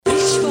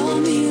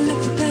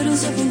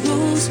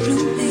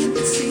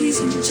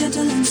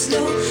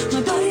slow.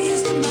 My body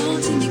is the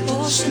mountain, the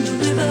ocean, the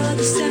river,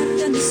 the sand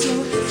and the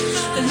slope.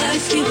 The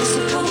life giver, so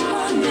come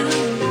on now,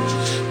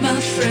 my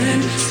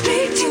friend.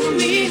 Speak to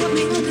me, help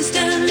me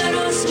understand. Let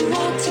us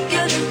walk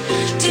together.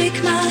 Take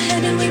my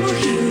hand and we will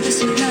heal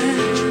this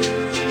land.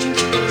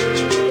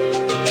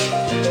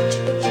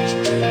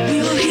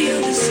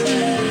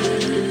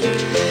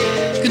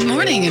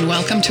 And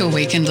welcome to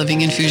Awakened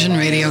Living Infusion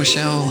Radio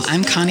Show.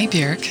 I'm Connie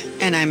Bjerk.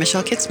 And I'm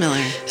Michelle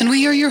Kitzmiller. And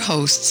we are your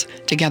hosts.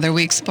 Together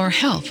we explore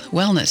health,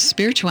 wellness,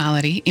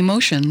 spirituality,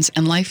 emotions,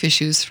 and life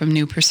issues from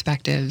new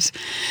perspectives.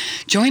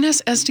 Join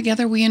us as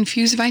together we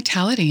infuse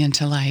vitality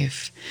into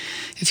life.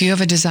 If you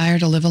have a desire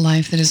to live a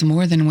life that is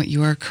more than what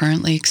you are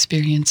currently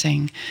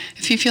experiencing,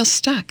 if you feel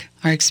stuck,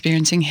 are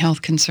experiencing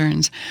health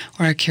concerns,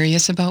 or are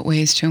curious about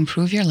ways to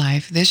improve your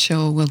life, this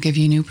show will give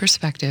you new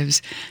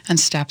perspectives and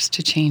steps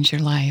to change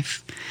your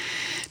life.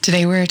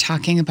 Today we're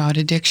talking about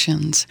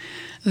addictions.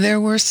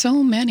 There were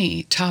so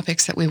many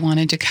topics that we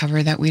wanted to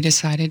cover that we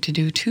decided to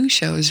do 2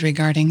 shows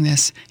regarding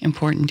this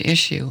important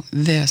issue.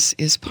 This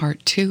is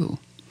part 2.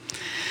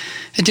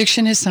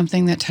 Addiction is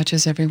something that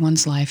touches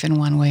everyone's life in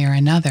one way or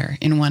another,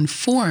 in one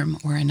form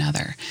or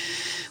another.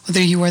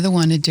 Whether you are the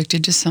one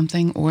addicted to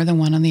something or the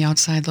one on the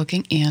outside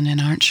looking in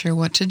and aren't sure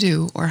what to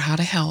do or how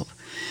to help,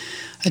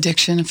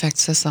 addiction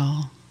affects us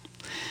all.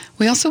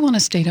 We also want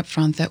to state up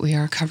front that we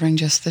are covering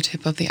just the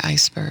tip of the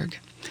iceberg.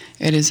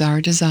 It is our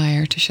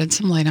desire to shed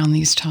some light on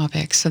these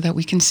topics so that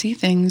we can see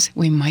things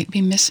we might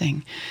be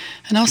missing,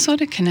 and also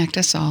to connect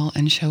us all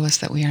and show us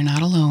that we are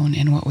not alone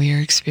in what we are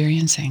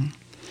experiencing.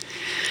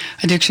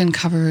 Addiction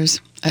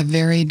covers a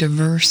very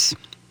diverse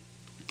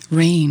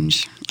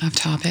range of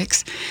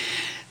topics,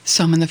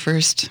 some in the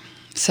first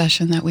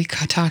session that we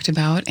talked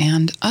about,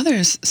 and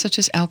others such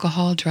as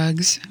alcohol,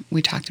 drugs.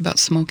 We talked about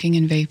smoking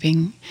and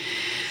vaping,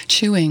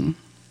 chewing,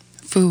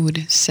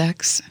 food,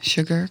 sex,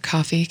 sugar,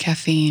 coffee,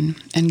 caffeine,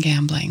 and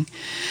gambling.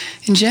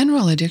 In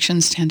general,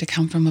 addictions tend to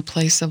come from a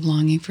place of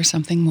longing for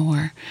something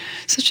more,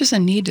 such as a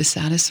need to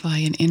satisfy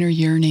an inner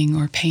yearning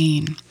or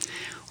pain,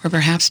 or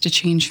perhaps to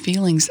change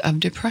feelings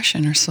of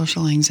depression or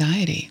social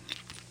anxiety.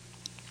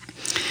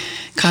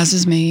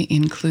 Causes may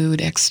include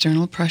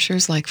external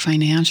pressures like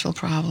financial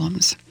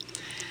problems,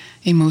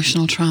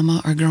 emotional trauma,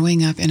 or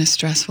growing up in a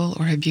stressful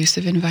or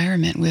abusive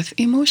environment with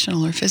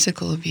emotional or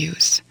physical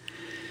abuse.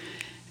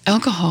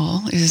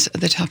 Alcohol is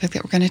the topic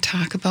that we're going to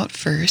talk about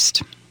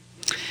first.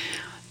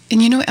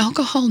 And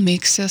alcohol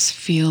makes us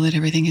feel that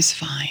everything is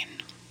fine.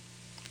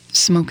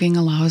 Smoking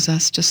allows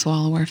us to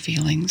swallow our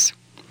feelings.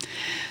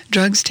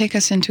 Drugs take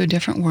us into a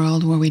different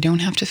world where we don't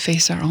have to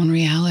face our own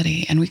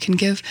reality, and we can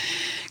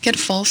get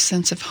false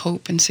sense of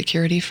hope and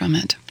security from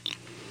it.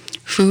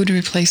 Food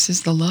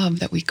replaces the love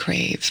that we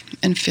crave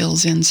and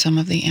fills in some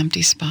of the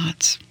empty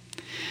spots.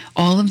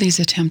 All of these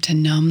attempt to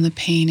numb the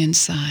pain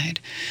inside,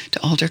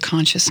 to alter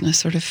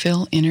consciousness, or to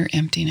fill inner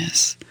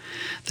emptiness.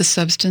 The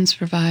substance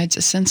provides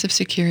a sense of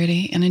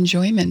security and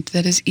enjoyment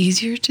that is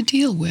easier to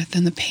deal with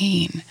than the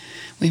pain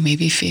we may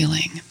be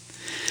feeling.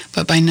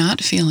 But by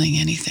not feeling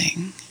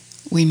anything,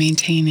 we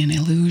maintain an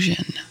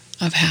illusion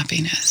of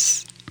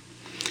happiness.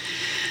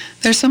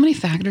 There are so many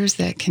factors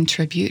that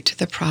contribute to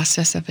the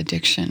process of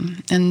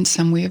addiction, and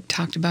some we have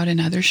talked about in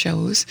other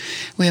shows.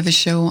 We have a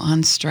show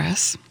on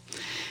stress.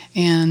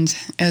 And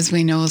as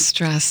we know,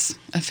 stress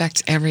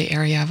affects every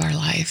area of our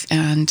life,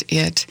 and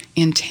it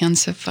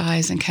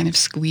intensifies and kind of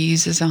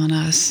squeezes on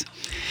us,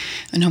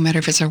 no matter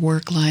if it's our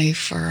work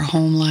life or our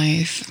home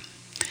life.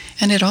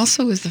 And it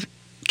also is the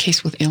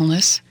case with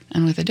illness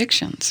and with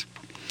addictions.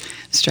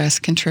 Stress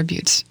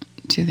contributes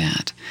to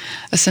that.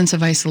 A sense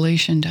of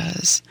isolation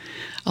does.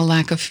 A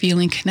lack of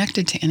feeling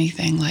connected to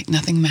anything, like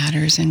nothing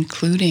matters,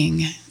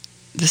 including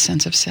the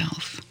sense of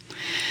self.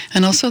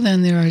 And also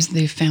then there is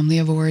the family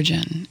of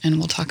origin, and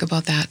we'll talk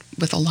about that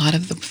with a lot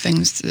of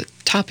the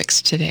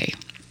topics today.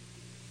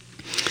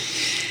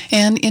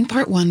 And in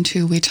part 1,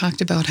 too, we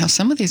talked about how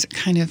some of these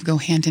kind of go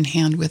hand in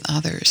hand with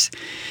others.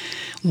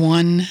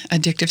 One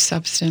addictive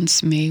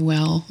substance may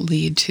well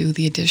lead to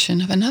the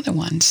addition of another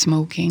one.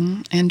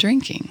 Smoking and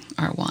drinking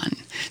are one.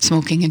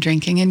 Smoking and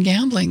drinking and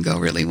gambling go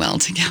really well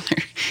together,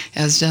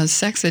 as does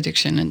sex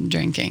addiction and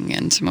drinking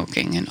and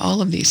smoking and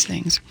all of these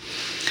things.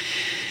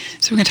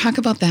 So we're going to talk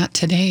about that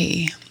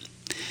today.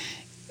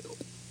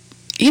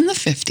 In the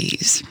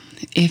 50s,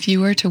 if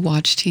you were to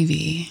watch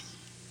TV,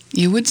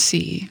 you would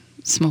see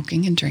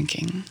smoking and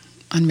drinking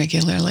on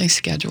regularly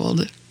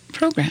scheduled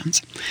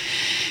programs.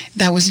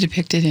 That was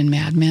depicted in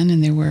Mad Men,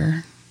 and there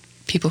were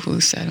people who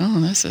said, oh,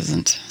 this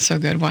isn't so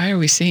good. Why are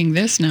we seeing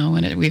this now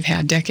when we've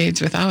had decades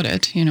without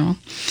it,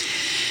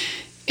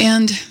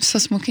 And so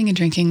smoking and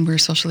drinking were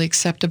socially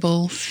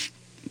acceptable,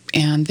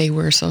 and they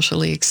were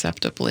socially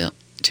acceptable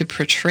to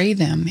portray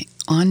them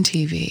on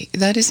TV.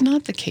 That is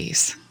not the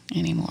case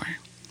anymore.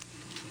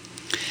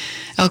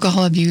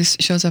 Alcohol abuse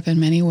shows up in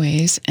many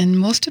ways, and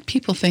most of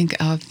people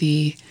think of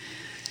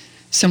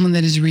someone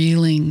that is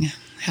reeling,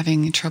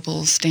 having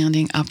trouble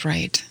standing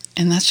upright,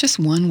 and that's just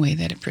one way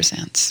that it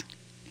presents.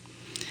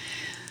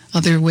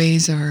 Other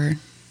ways are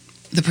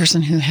the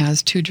person who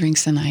has 2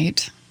 drinks a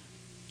night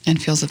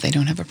and feels that they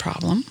don't have a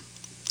problem.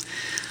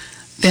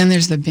 Then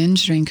there's the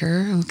binge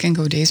drinker who can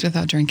go days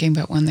without drinking,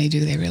 but when they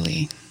do, they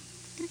really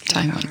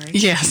time on.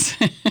 Yes.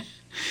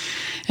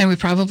 And we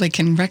probably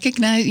can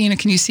recognize,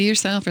 can you see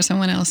yourself or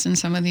someone else in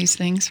some of these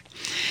things?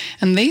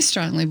 And they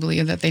strongly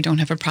believe that they don't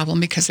have a problem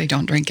because they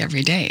don't drink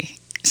every day.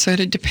 So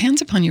it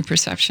depends upon your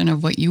perception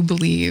of what you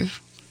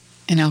believe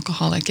an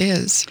alcoholic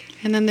is.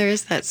 And then there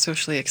is that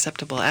socially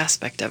acceptable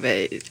aspect of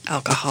it.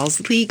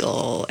 Alcohol's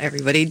legal.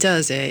 Everybody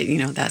does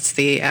it. That's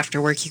the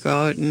after work you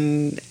go out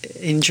and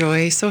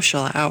enjoy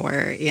social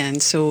hour.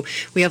 And so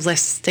we have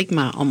less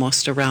stigma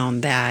almost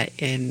around that.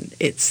 And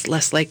it's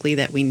less likely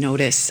that we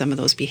notice some of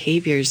those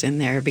behaviors in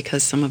there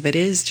because some of it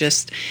is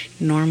just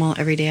normal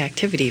everyday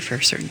activity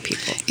for certain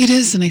people. It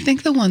is. And I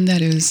think the one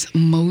that is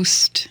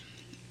most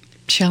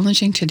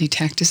challenging to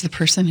detect is the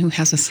person who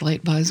has a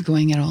slight buzz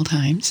going at all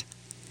times.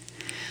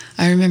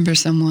 I remember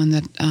someone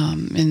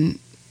that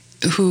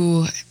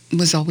who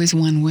was always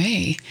one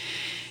way,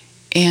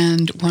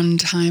 and one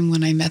time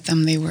when I met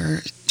them, they were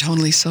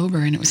totally sober,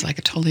 and it was like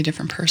a totally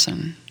different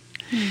person.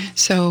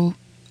 So,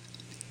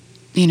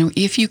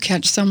 if you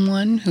catch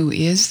someone who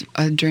is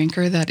a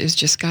drinker that has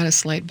just got a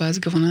slight buzz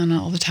going on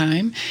all the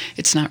time,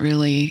 it's not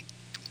really,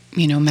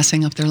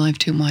 messing up their life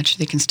too much.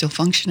 They can still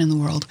function in the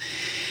world,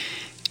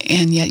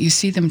 and yet you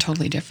see them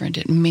totally different.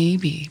 It may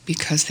be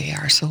because they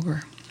are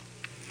sober.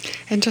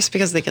 And just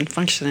because they can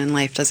function in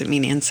life doesn't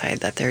mean inside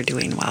that they're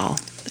doing well.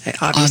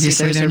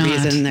 Obviously there's a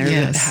reason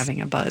they're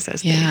having a buzz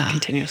as they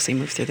continuously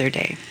move through their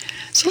day.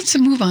 So let's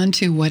move on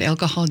to what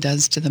alcohol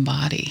does to the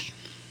body.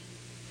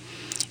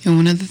 And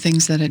one of the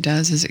things that it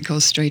does is it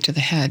goes straight to the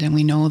head, and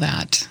we know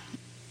that.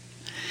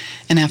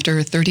 And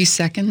after 30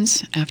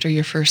 seconds after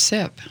your first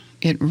sip,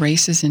 it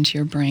races into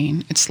your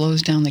brain. It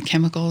slows down the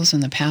chemicals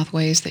and the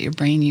pathways that your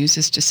brain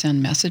uses to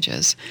send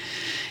messages.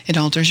 It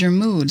alters your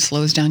mood,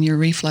 slows down your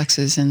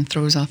reflexes, and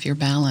throws off your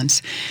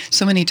balance.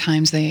 So many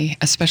times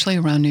especially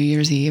around New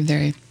Year's Eve,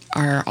 there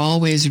are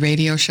always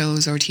radio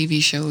shows or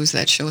TV shows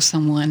that show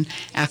someone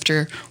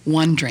after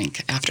one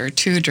drink, after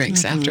two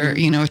drinks, after,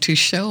 to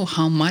show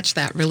how much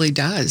that really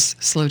does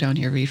slow down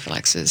your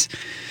reflexes.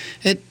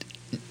 It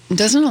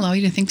doesn't allow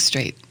you to think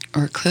straight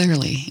or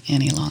clearly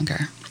any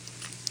longer.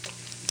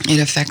 It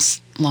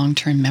affects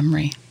long-term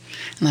memory.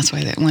 And that's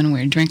why when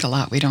we drink a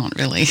lot, we don't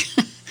really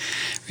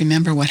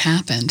remember what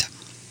happened.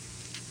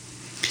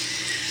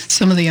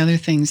 Some of the other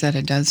things that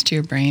it does to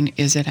your brain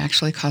is it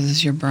actually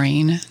causes your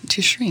brain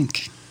to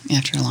shrink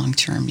after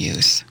long-term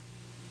use.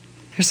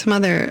 There's some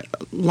other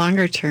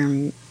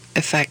longer-term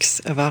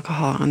effects of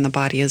alcohol on the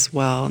body as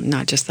well,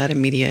 not just that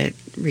immediate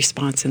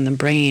response in the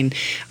brain.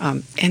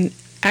 And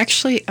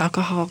actually,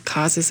 alcohol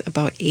causes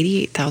about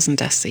 88,000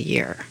 deaths a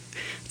year.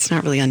 It's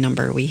not really a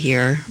number we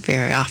hear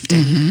very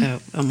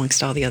often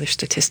amongst all the other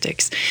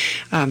statistics.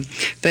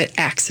 But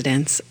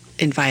accidents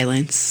and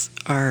violence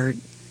are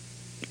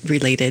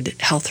related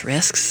health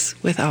risks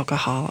with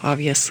alcohol,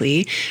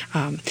 obviously.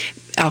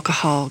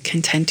 Alcohol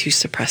can tend to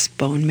suppress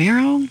bone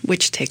marrow,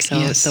 which takes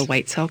out the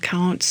white cell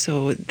count,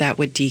 so that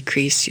would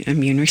decrease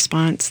immune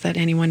response that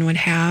anyone would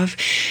have.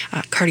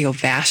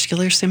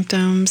 Cardiovascular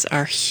symptoms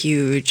are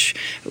huge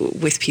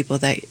with people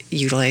that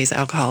utilize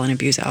alcohol and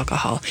abuse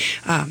alcohol.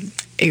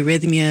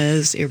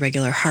 Arrhythmias,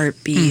 irregular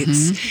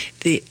heartbeats.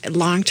 The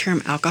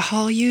long-term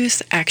alcohol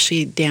use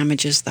actually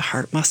damages the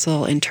heart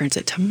muscle and turns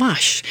it to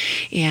mush.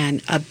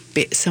 And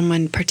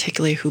someone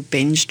particularly who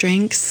binge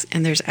drinks,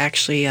 and there's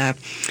actually a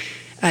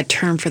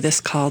term for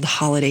this called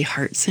holiday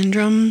heart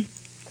syndrome,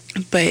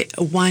 but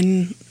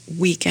one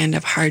weekend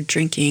of hard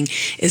drinking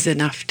is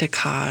enough to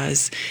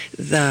cause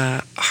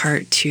the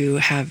heart to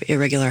have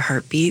irregular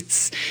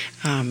heartbeats.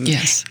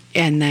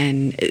 And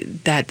then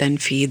that then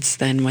feeds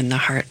when the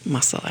heart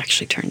muscle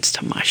actually turns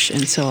to mush.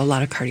 And so a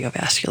lot of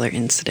cardiovascular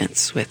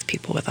incidents with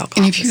people with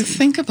alcoholism. And if you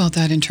think about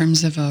that in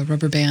terms of a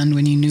rubber band,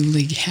 when you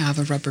newly have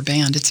a rubber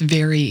band, it's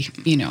very,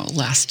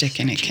 elastic,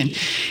 and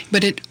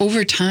but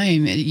over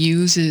time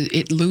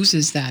it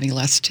loses that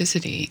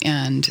elasticity,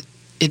 and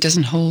it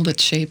doesn't hold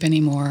its shape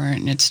anymore,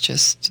 and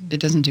it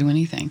doesn't do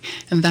anything.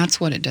 And that's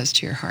what it does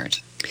to your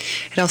heart.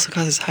 It also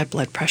causes high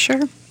blood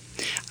pressure,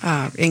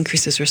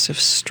 increases risk of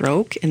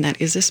stroke, and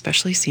that is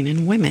especially seen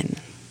in women,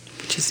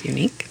 which is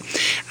unique.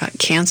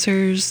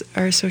 Cancers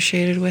are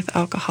associated with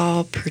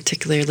alcohol,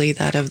 particularly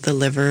that of the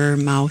liver,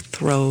 mouth,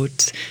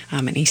 throat,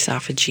 and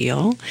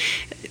esophageal.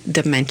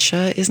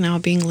 Dementia is now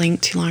being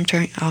linked to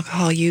long-term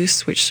alcohol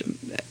use, which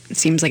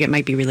seems like it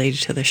might be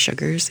related to the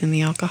sugars in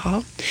the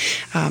alcohol.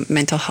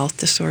 Mental health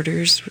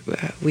disorders,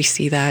 we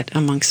see that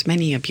amongst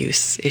many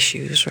abuse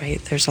issues, right?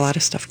 There's a lot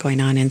of stuff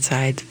going on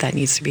inside that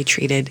needs to be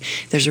treated.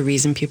 There's a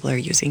reason people are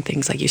using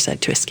things, like you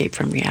said, to escape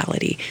from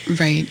reality.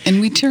 Right.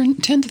 And we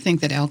tend to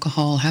think that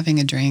alcohol, having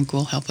a drink,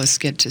 will help us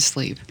get to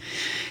sleep.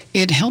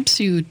 It helps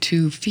you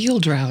to feel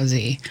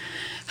drowsy.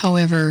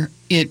 However,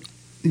 it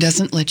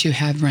doesn't let you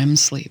have REM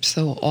sleep.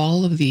 So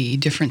all of the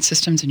different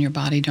systems in your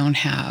body don't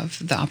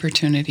have the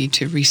opportunity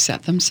to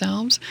reset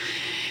themselves.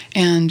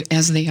 And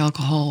as the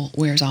alcohol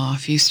wears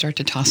off, you start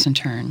to toss and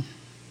turn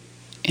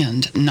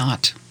and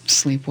not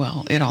sleep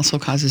well. It also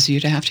causes you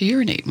to have to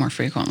urinate more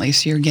frequently,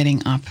 so you're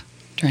getting up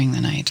during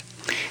the night.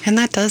 And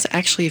that does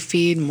actually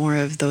feed more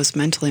of those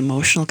mental,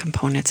 emotional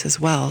components as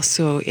well.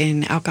 So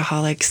in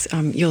alcoholics,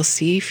 you'll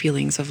see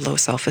feelings of low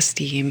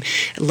self-esteem,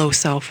 low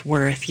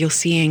self-worth. You'll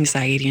see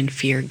anxiety and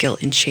fear,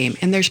 guilt and shame.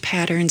 And there's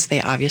patterns they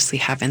obviously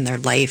have in their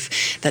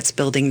life that's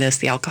building this.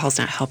 The alcohol's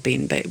not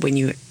helping, but when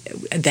you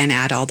then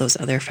add all those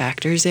other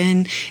factors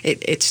in,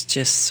 it's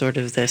just sort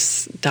of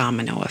this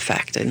domino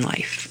effect in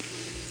life.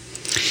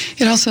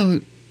 It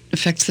also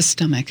affects the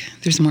stomach.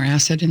 There's more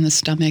acid in the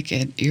stomach.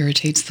 It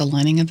irritates the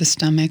lining of the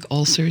stomach.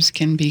 Ulcers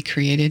can be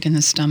created in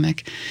the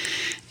stomach.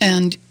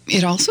 And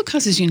it also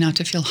causes you not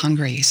to feel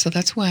hungry. So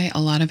that's why a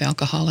lot of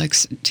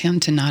alcoholics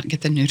tend to not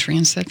get the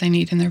nutrients that they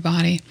need in their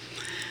body.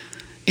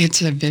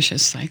 It's a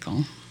vicious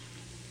cycle.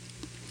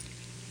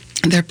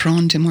 They're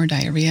prone to more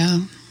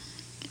diarrhea,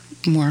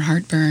 more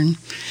heartburn.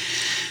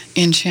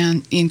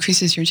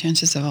 Increases your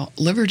chances of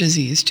liver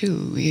disease,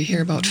 too. You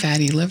hear about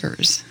fatty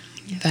livers.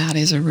 Yeah. That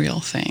is a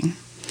real thing.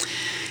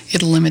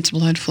 It limits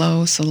blood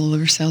flow so the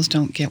liver cells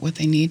don't get what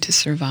they need to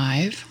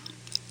survive.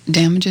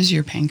 Damages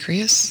your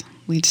pancreas,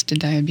 leads to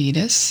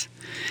diabetes.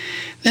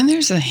 Then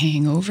there's a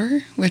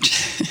hangover,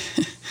 which,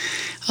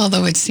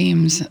 although it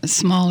seems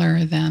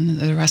smaller than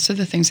the rest of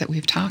the things that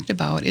we've talked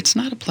about, it's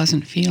not a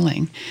pleasant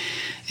feeling.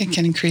 It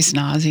can increase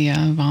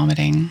nausea,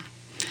 vomiting,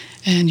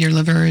 and your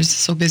liver is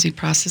so busy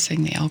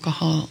processing the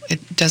alcohol,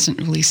 it doesn't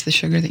release the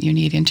sugar that you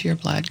need into your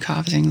blood,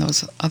 causing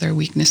those other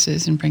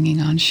weaknesses and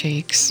bringing on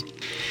shakes.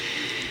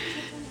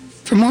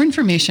 For more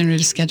information or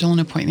to schedule an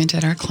appointment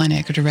at our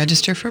clinic or to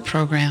register for a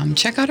program,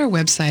 check out our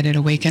website at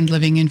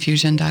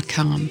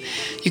awakenedlivinginfusion.com.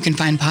 You can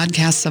find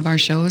podcasts of our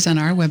shows on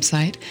our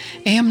website,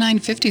 AM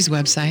 950's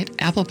website,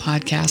 Apple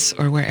Podcasts,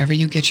 or wherever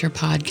you get your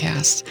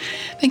podcasts.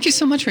 Thank you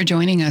so much for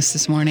joining us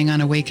this morning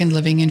on Awakened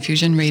Living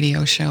Infusion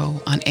Radio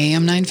Show on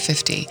AM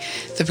 950,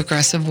 the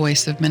progressive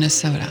voice of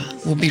Minnesota.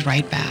 We'll be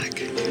right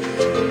back.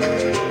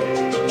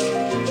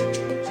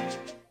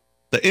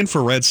 The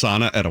infrared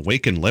sauna at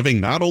Awaken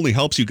Living not only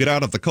helps you get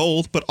out of the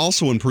cold, but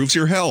also improves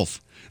your health.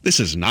 This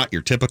is not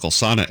your typical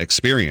sauna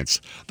experience.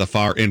 The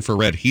far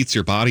infrared heats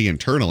your body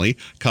internally,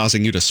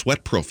 causing you to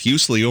sweat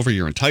profusely over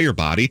your entire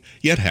body,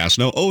 yet has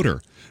no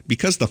odor.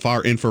 Because the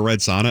far infrared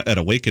sauna at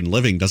Awaken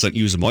Living doesn't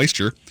use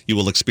moisture, you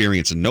will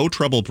experience no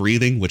trouble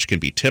breathing, which can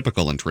be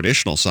typical in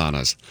traditional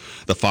saunas.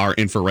 The far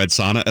infrared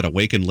sauna at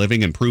Awaken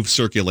Living improves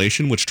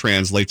circulation, which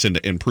translates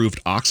into improved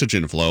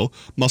oxygen flow,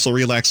 muscle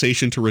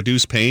relaxation to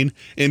reduce pain,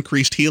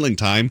 increased healing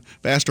time,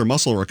 faster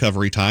muscle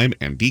recovery time,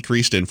 and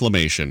decreased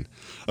inflammation.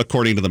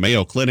 According to the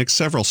Mayo Clinic,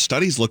 several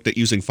studies looked at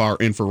using far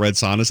infrared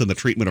saunas in the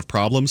treatment of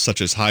problems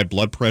such as high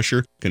blood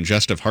pressure,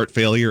 congestive heart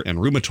failure, and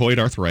rheumatoid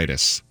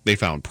arthritis. They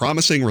found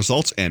promising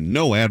results and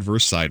no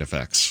adverse side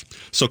effects.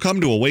 So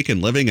come to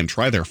Awaken Living and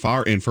try their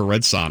far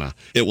infrared sauna.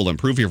 It will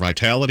improve your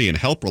vitality and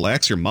help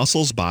relax your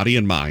muscles, body,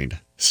 and mind.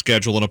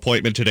 Schedule an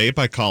appointment today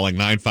by calling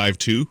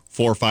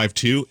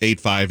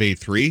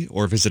 952-452-8583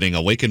 or visiting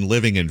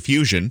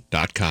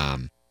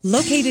awakenlivinginfusion.com.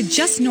 Located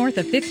just north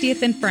of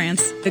 50th in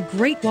France, the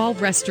Great Wall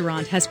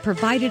Restaurant has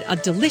provided a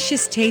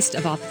delicious taste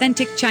of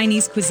authentic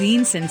Chinese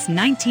cuisine since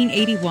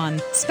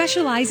 1981.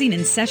 Specializing in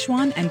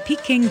Szechuan and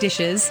Peking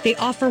dishes, they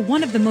offer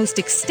one of the most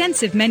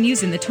extensive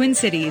menus in the Twin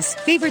Cities.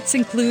 Favorites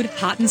include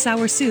hot and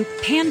sour soup,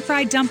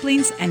 pan-fried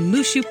dumplings, and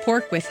mushu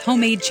pork with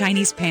homemade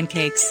Chinese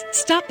pancakes.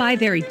 Stop by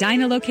their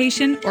Edina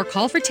location or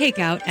call for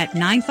takeout at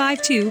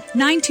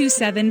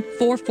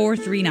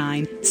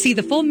 952-927-4439. See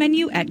the full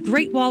menu at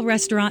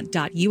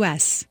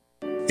greatwallrestaurant.us.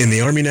 In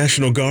the Army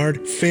National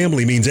Guard,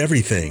 family means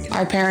everything.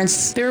 Our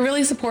parents, they were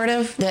really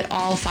supportive that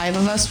all 5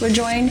 of us would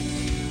join.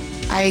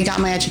 I got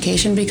my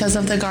education because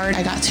of the Guard.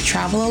 I got to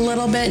travel a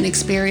little bit and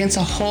experience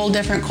a whole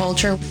different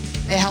culture.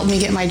 It helped me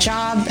get my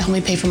job, it helped me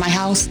pay for my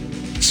house.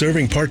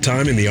 Serving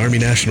part-time in the Army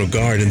National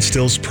Guard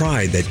instills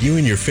pride that you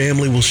and your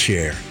family will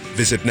share.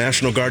 Visit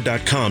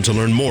NationalGuard.com to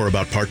learn more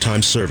about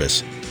part-time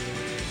service.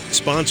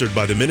 Sponsored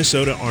by the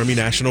Minnesota Army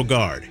National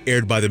Guard.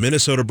 Aired by the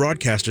Minnesota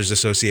Broadcasters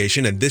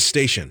Association and this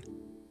station.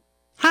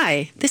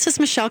 Hi, this is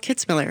Michelle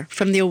Kitzmiller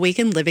from the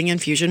Awaken Living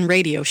Infusion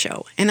Radio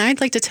Show, and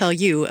I'd like to tell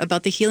you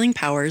about the healing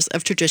powers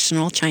of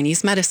traditional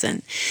Chinese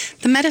medicine.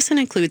 The medicine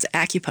includes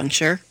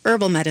acupuncture,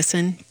 herbal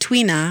medicine,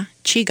 Tui Na,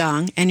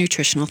 Qigong, and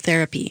nutritional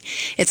therapy.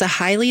 It's a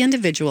highly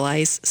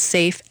individualized,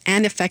 safe,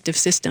 and effective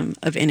system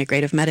of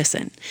integrative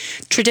medicine.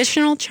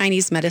 Traditional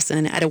Chinese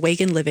medicine at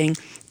Awaken Living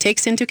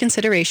takes into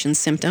consideration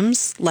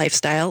symptoms,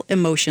 lifestyle,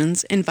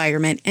 emotions,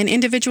 environment, and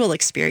individual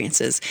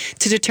experiences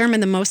to determine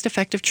the most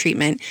effective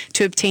treatment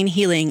to obtain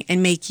healing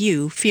and make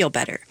you feel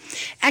better.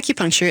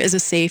 Acupuncture is a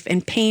safe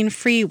and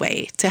pain-free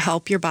way to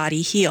help your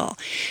body heal.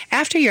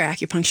 After your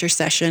acupuncture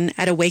session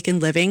at Awaken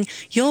Living,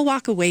 you'll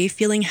walk away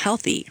feeling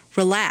healthy,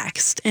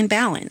 relaxed, and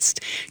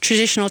balanced.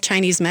 Traditional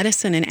Chinese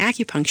medicine and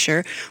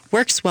acupuncture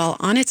works well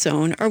on its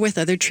own or with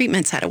other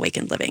treatments at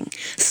Awaken Living.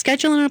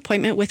 Schedule an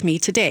appointment with me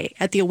today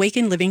at the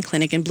Awaken Living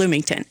Clinic in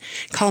Bloomington.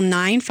 Call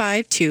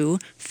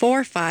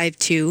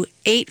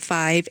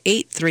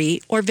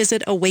 952-452-8583 or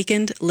visit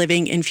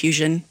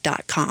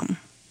awakenedlivinginfusion.com.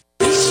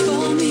 Reach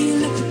for me,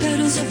 let the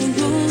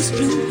flowers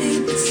bloom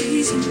in the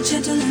season,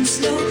 gentle and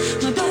slow.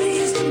 My body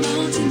is the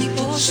mountain, the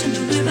ocean,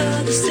 the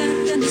river, the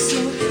sand and the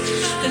slope.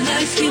 The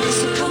life giver,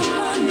 so come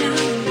on now,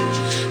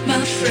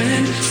 my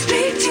friend.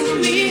 Speak to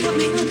me, help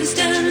me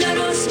understand. Let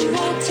us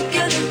walk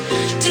together.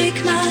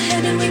 Take my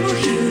hand and we will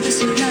heal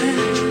this land.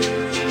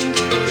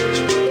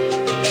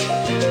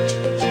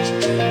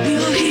 We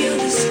will heal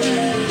this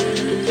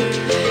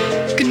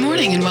land. Good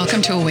morning and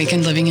welcome to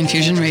Awakened Living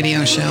Infusion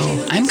Radio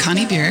Show. I'm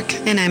Connie Bierk.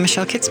 And I'm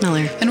Michelle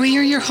Kitzmiller. And we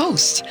are your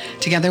hosts.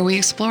 Together we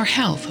explore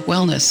health,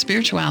 wellness,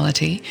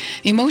 spirituality,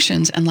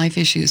 emotions, and life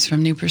issues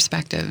from new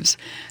perspectives.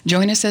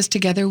 Join us as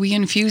together we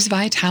infuse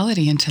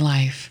vitality into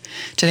life.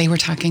 Today we're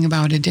talking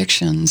about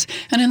addictions.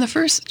 And in the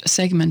first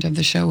segment of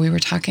the show, we were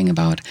talking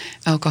about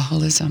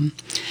alcoholism.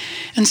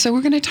 And so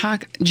we're going to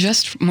talk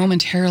just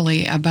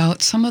momentarily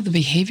about some of the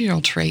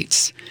behavioral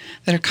traits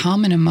that are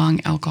common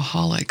among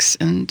alcoholics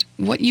and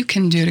what you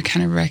can do to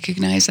kind of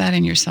recognize that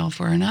in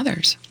yourself or in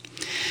others.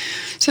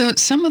 So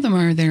some of them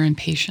are they're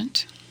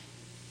impatient.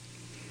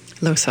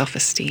 Low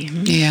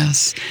self-esteem.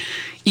 Yes.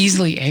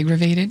 Easily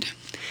aggravated.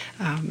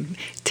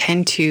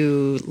 Tend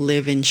to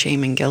live in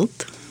shame and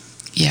guilt.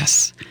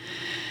 Yes.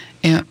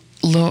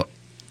 Low,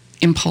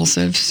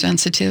 impulsive,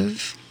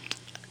 sensitive.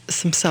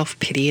 Some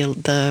self-pity,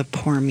 the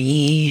poor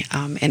me,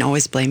 and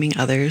always blaming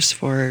others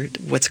for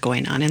what's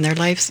going on in their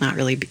lives, not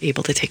really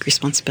able to take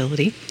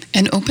responsibility.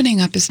 And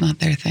opening up is not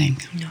their thing.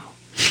 No.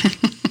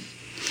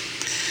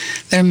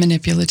 They're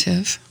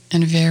manipulative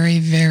and very,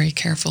 very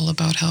careful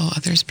about how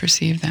others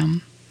perceive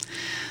them.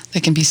 They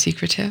can be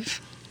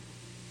secretive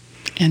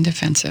and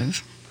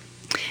defensive.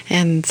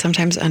 And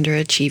sometimes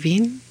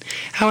underachieving.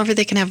 However,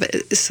 they can have,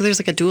 so there's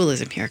like a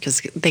dualism here,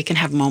 because they can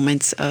have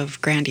moments of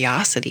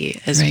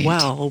grandiosity as Right.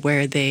 well,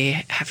 where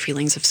they have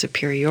feelings of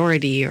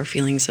superiority or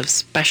feelings of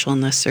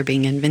specialness or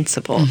being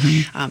invincible.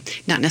 Mm-hmm.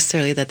 Not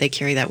necessarily that they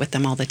carry that with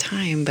them all the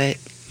time, but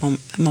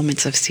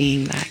moments of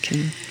seeing that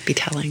can be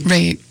telling.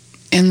 Right.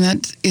 And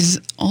that is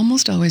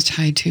almost always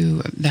tied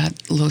to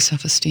that low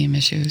self-esteem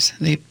issues.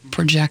 They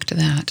project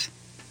that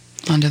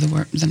onto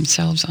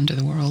themselves, onto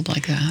the world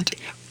like that.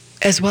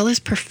 As well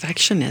as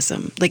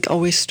perfectionism, like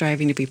always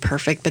striving to be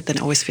perfect, but then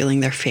always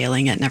feeling they're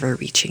failing at never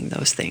reaching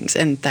those things.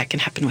 And that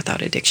can happen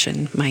without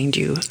addiction, mind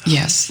you.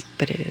 Yes.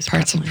 But it is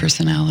Parts prevalent. of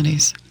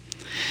personalities.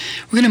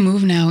 We're going to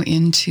move now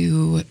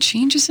into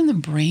changes in the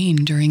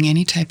brain during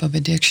any type of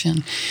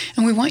addiction.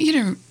 And we want you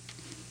to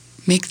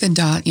make the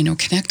dot,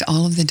 connect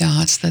all of the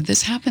dots that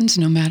this happens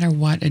no matter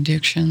what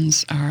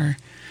addictions are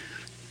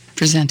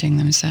presenting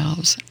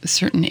themselves.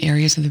 Certain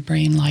areas of the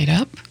brain light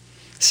up.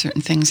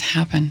 Certain things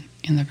happen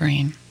in the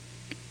brain.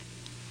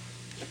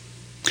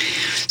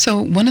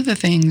 So one of the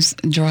things,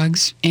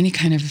 drugs, any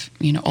kind of,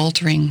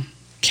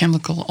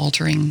 chemical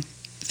altering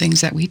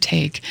things that we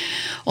take,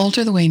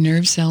 alter the way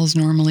nerve cells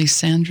normally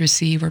send,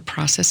 receive, or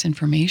process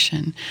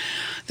information.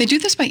 They do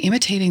this by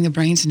imitating the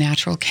brain's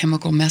natural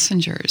chemical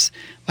messengers,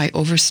 by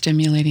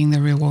overstimulating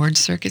the reward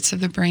circuits of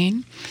the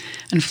brain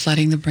and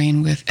flooding the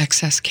brain with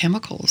excess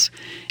chemicals.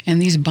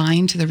 And these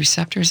bind to the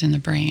receptors in the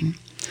brain.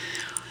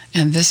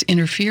 And this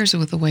interferes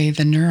with the way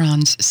the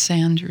neurons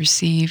send,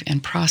 receive,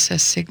 and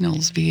process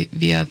signals via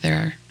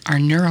our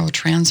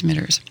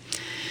neurotransmitters.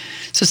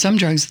 So some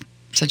drugs,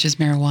 such as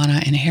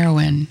marijuana and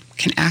heroin,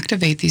 can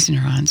activate these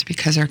neurons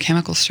because our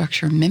chemical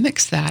structure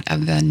mimics that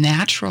of the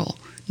natural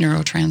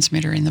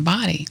neurotransmitter in the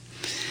body.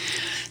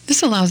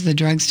 This allows the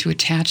drugs to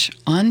attach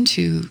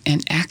onto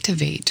and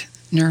activate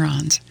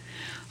neurons.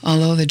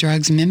 Although the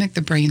drugs mimic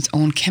the brain's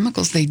own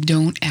chemicals, they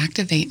don't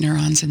activate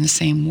neurons in the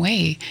same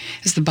way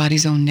as the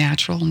body's own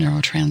natural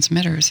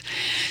neurotransmitters.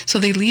 So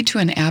they lead to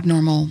an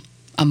abnormal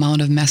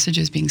amount of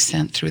messages being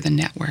sent through the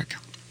network.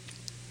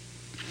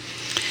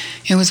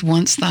 It was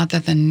once thought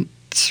that the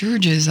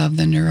surges of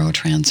the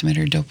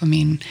neurotransmitter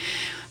dopamine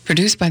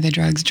produced by the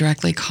drugs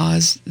directly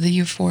cause the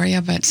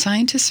euphoria, but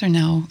scientists are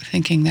now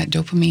thinking that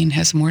dopamine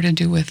has more to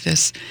do with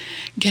this,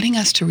 getting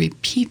us to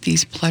repeat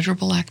these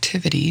pleasurable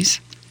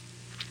activities,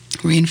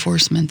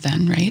 reinforcement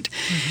then, right,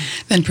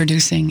 than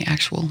producing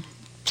actual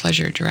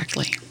pleasure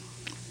directly.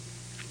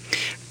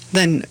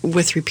 Then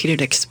with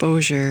repeated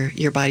exposure,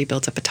 your body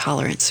builds up a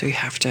tolerance, so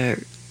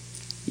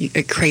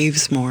it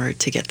craves more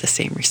to get the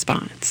same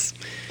response.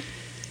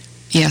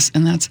 Yes,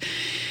 and that's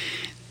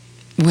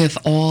with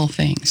all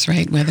things,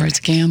 right? Whether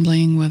it's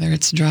gambling, whether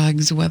it's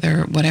drugs,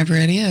 whatever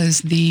it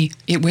is,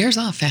 it wears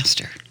off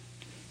faster.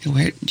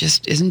 It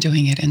just isn't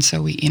doing it, and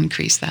so we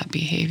increase that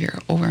behavior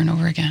over and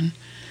over again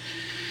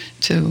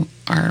to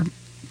our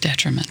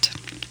detriment.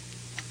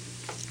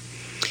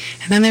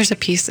 And then there's a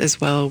piece as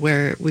well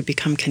where we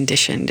become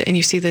conditioned. And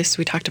you see this,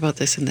 we talked about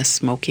this in the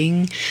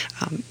smoking,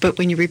 but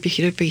when you repeat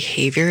a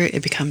behavior,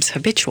 it becomes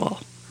habitual.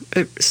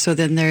 So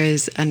then there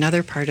is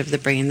another part of the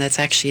brain that's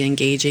actually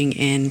engaging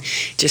in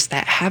just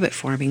that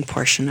habit-forming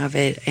portion of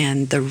it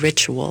and the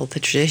ritual, the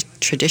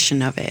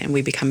tradition of it. And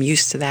we become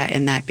used to that,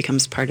 and that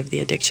becomes part of the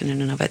addiction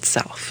in and of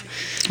itself.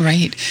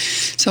 Right.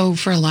 So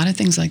for a lot of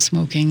things like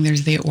smoking,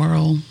 there's the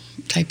oral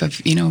type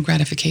of,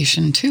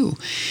 gratification too.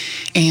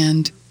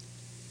 And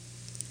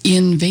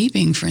In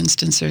vaping, for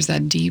instance, there's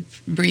that deep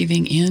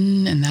breathing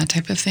in and that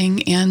type of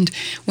thing. And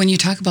when you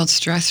talk about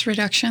stress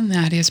reduction,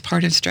 that is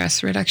part of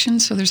stress reduction.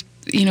 So there's,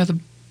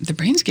 the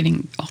brain's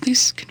getting all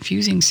these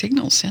confusing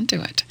signals sent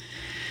to it.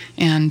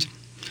 And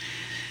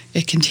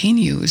it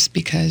continues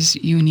because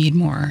you need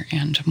more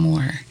and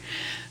more.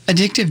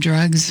 Addictive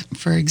drugs,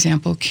 for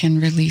example, can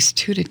release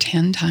 2 to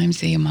 10 times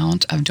the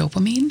amount of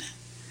dopamine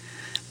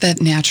that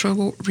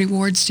natural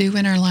rewards do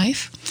in our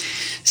life.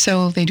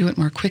 So they do it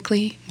more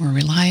quickly, more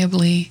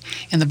reliably,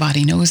 and the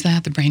body knows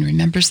that, the brain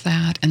remembers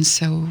that, and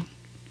so...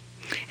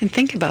 And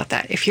think about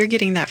that. If you're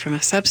getting that from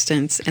a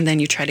substance and then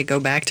you try to go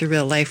back to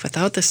real life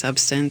without the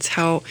substance,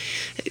 how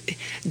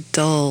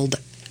dulled,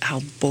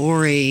 how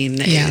boring.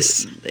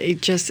 Yes.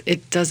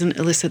 It doesn't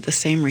elicit the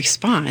same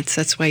response.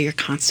 That's why you're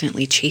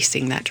constantly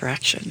chasing that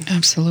direction.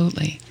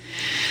 Absolutely.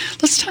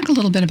 Let's talk a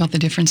little bit about the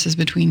differences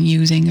between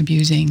using,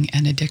 abusing,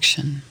 and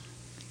addiction.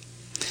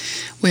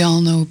 We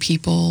all know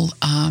people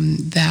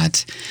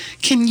that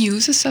can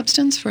use a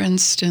substance. For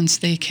instance,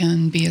 they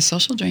can be a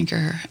social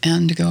drinker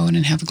and go in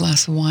and have a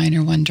glass of wine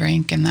or one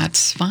drink, and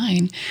that's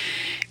fine.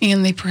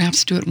 And they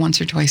perhaps do it once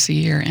or twice a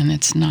year, and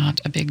it's not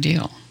a big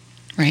deal,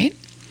 right?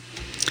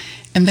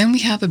 And then we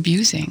have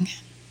abusing.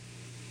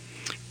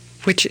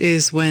 Which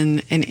is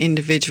when an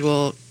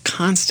individual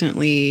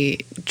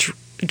constantly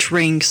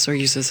drinks or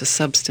uses a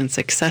substance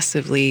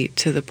excessively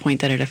to the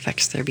point that it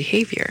affects their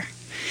behavior.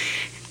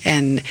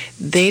 And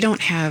they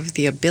don't have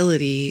the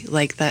ability,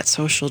 like that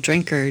social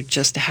drinker,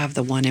 just to have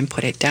the one and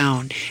put it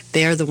down.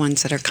 They're the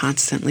ones that are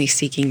constantly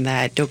seeking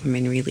that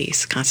dopamine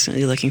release,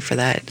 constantly looking for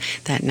that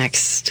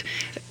next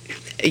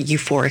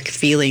euphoric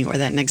feeling or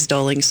that next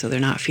dulling, so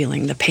they're not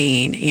feeling the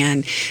pain.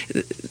 And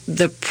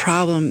the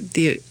problem,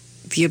 the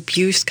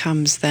abuse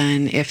comes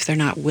then if they're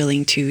not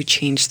willing to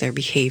change their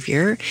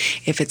behavior,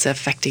 if it's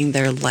affecting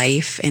their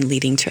life and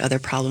leading to other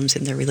problems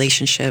in their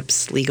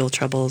relationships, legal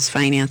troubles,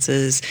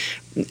 finances,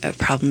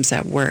 problems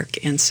at work.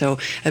 And so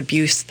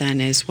abuse then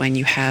is when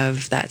you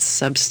have that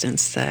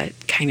substance that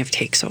kind of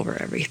takes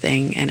over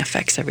everything and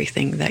affects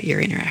everything that you're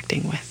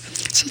interacting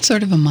with. So it's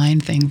sort of a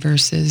mind thing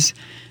versus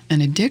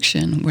an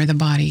addiction where the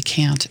body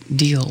can't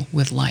deal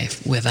with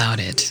life without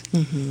it,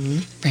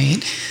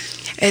 right?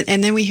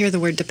 And then we hear the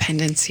word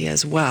dependency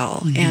as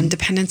well. And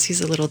dependency is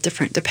a little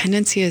different.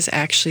 Dependency is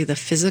actually the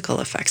physical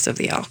effects of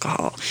the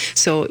alcohol.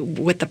 So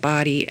what the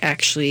body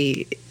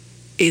actually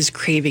is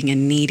craving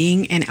and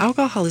needing. And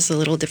alcohol is a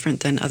little different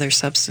than other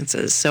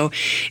substances. So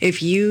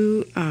if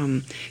you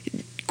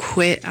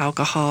quit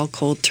alcohol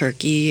cold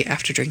turkey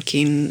after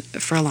drinking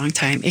for a long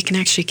time, it can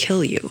actually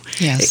kill you.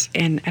 Yes.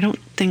 And I don't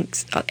think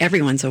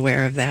everyone's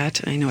aware of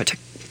that. I know it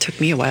took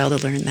me a while to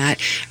learn that,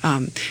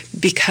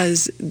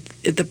 because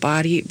the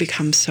body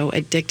becomes so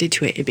addicted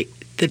to it.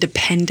 The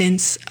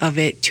dependence of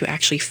it to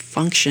actually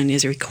function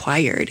is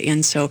required,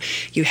 and so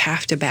you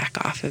have to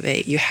back off of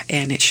it.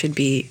 And it should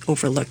be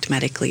overlooked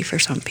medically for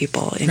some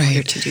people in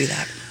order to do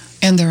that.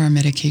 And there are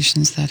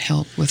medications that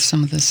help with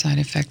some of the side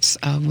effects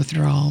of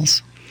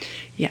withdrawals.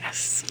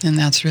 Yes. And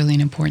that's really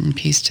an important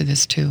piece to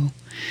this too.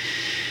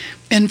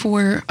 And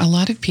for a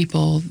lot of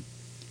people,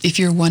 if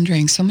you're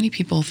wondering, so many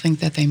people think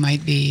that they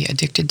might be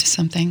addicted to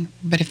something,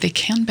 but if they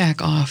can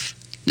back off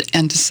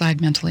and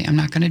decide mentally, I'm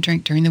not going to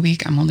drink during the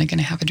week, I'm only going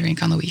to have a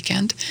drink on the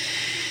weekend,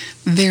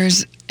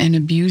 there's an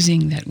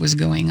abusing that was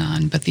going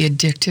on, but the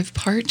addictive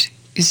part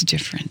is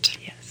different.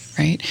 Yes.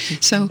 Right?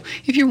 Mm-hmm. So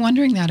if you're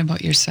wondering that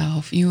about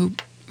yourself, you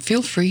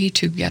feel free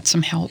to get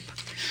some help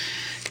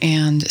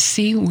and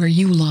see where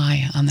you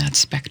lie on that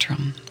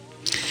spectrum.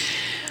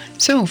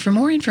 So for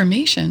more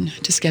information,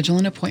 to schedule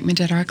an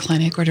appointment at our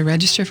clinic or to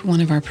register for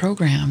one of our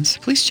programs,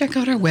 please check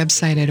out our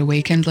website at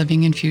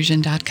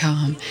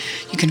awakenedlivinginfusion.com.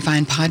 You can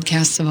find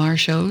podcasts of our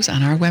shows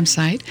on our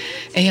website,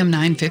 AM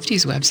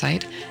 950's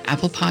website,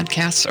 Apple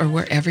Podcasts, or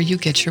wherever you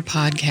get your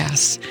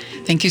podcasts.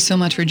 Thank you so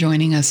much for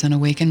joining us on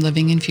Awakened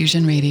Living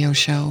Infusion radio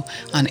show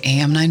on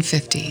AM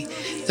 950,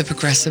 the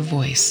progressive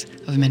voice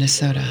of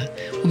Minnesota.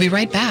 We'll be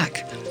right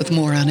back with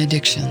more on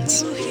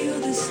addictions.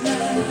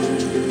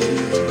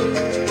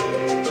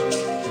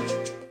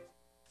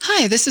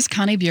 Hi, this is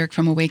Connie Bjork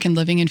from Awakened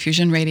Living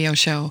Infusion Radio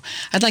Show.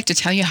 I'd like to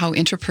tell you how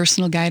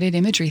interpersonal guided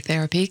imagery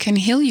therapy can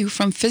heal you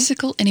from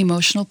physical and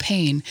emotional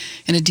pain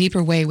in a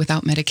deeper way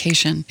without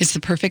medication. It's the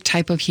perfect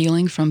type of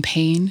healing from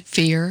pain,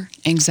 fear,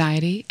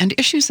 anxiety, and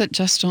issues that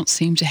just don't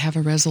seem to have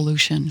a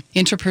resolution.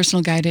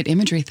 Interpersonal guided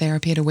imagery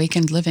therapy at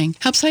Awakened Living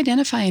helps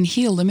identify and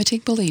heal limiting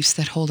beliefs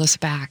that hold us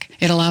back.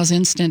 It allows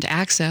instant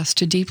access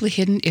to deeply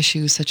hidden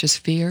issues such as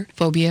fear,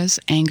 phobias,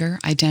 anger,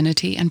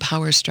 identity, and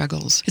power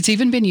struggles. It's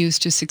even been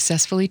used to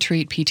successfully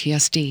treat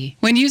PTSD.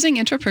 When using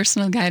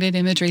interpersonal guided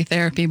imagery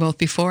therapy both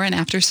before and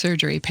after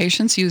surgery,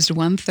 patients used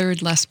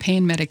 1/3 less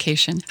pain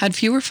medication, had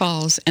fewer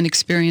falls, and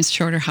experienced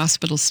shorter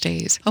hospital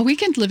stays.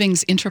 Awakened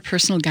Living's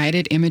interpersonal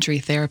guided imagery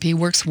therapy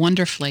works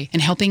wonderfully in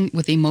helping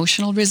with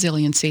emotional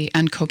resiliency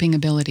and coping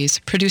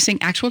abilities,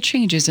 producing actual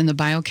changes in the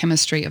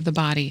biochemistry of the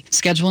body.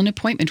 Schedule an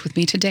appointment with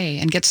me today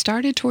and get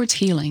started towards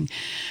healing.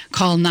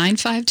 Call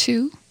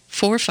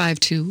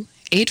 952-452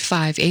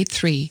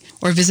 456-8583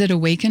 or visit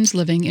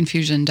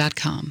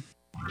awakenslivinginfusion.com.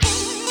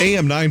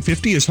 AM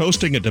 950 is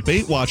hosting a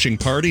debate watching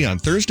party on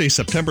Thursday,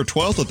 September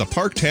 12th at the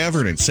Park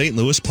Tavern in St.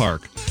 Louis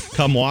Park.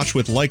 Come watch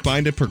with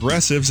like-minded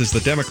progressives as the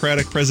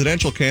Democratic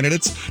presidential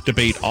candidates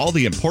debate all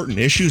the important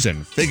issues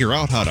and figure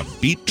out how to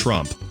beat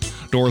Trump.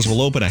 Doors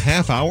will open a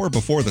half hour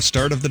before the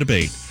start of the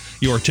debate.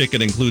 Your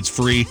ticket includes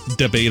free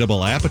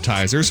debatable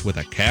appetizers with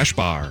a cash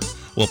bar.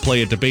 We'll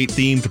play a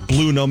debate-themed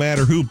Blue No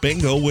Matter Who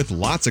bingo with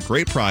lots of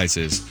great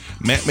prizes.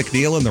 Matt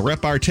McNeil and the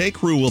Repartee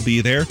crew will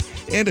be there.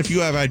 And if you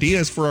have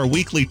ideas for our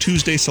weekly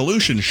Tuesday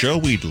Solution show,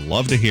 we'd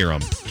love to hear them.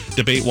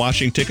 Debate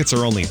watching tickets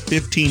are only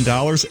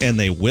 $15 and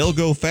they will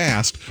go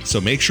fast, so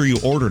make sure you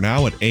order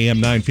now at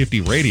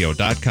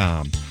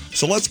am950radio.com.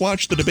 So let's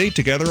watch the debate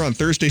together on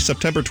Thursday,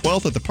 September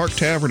 12th at the Park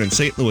Tavern in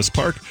St. Louis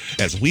Park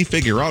as we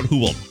figure out who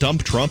will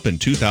dump Trump in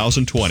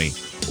 2020.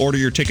 Order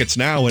your tickets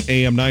now at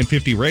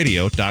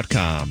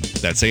am950radio.com.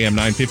 That's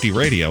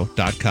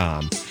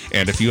am950radio.com.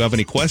 And if you have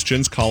any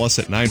questions, call us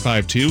at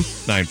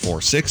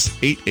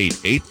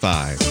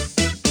 952-946-8885.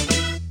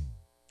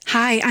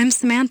 Hi, I'm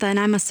Samantha, and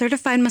I'm a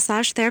certified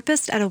massage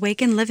therapist at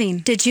Awaken Living.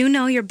 Did you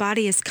know your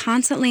body is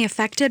constantly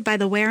affected by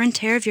the wear and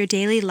tear of your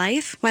daily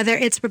life, whether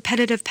it's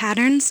repetitive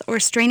patterns or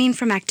straining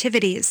from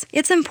activities?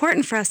 It's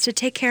important for us to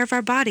take care of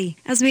our body,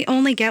 as we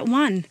only get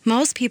one.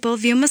 Most people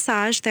view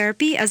massage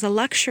therapy as a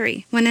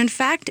luxury, when in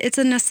fact it's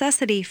a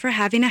necessity for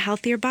having a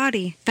healthier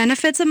body.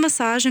 Benefits of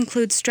massage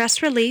include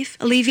stress relief,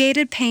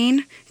 alleviated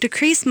pain,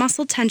 decreased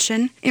muscle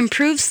tension,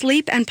 improved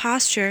sleep and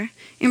posture,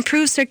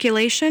 improved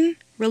circulation,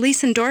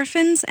 release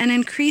endorphins, and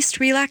increased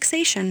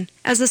relaxation.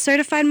 As a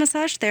certified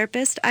massage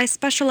therapist, I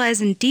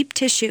specialize in deep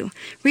tissue,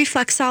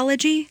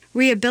 reflexology,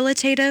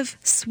 rehabilitative,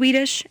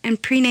 Swedish, and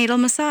prenatal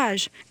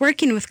massage,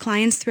 working with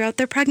clients throughout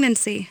their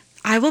pregnancy.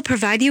 I will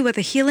provide you with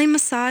a healing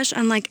massage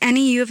unlike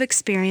any you have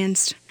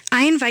experienced.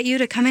 I invite you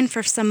to come in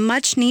for some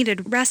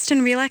much-needed rest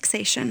and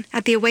relaxation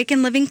at the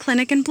Awaken Living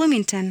Clinic in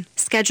Bloomington.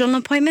 Schedule an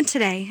appointment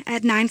today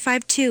at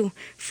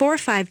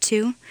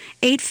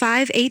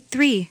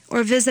 952-452-8583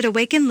 or visit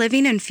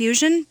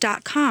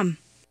awakenlivinginfusion.com.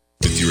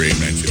 With your AM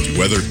 950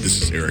 weather,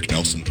 this is Eric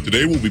Nelson.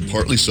 Today will be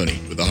partly sunny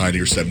with a high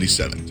near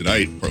 77.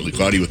 Tonight, partly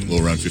cloudy with a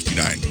low around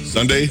 59.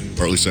 Sunday,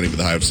 partly sunny with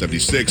a high of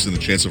 76 and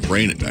the chance of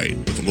rain at night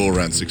with a low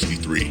around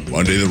 63.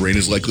 Monday, the rain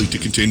is likely to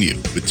continue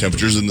with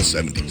temperatures in the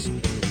 70s.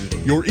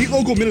 Your Eat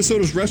Local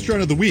Minnesota's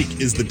restaurant of the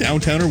week is the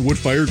Downtowner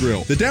Woodfire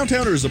Grill. The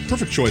Downtowner is a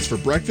perfect choice for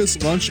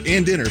breakfast, lunch,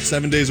 and dinner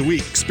 7 days a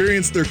week.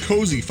 Experience their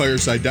cozy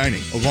fireside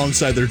dining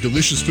alongside their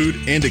delicious food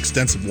and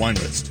extensive wine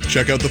list.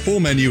 Check out the full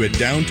menu at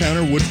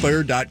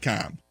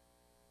downtownerwoodfire.com.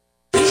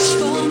 Reach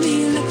for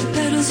me like the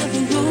petals of a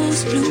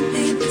rose,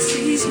 blooming the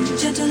season,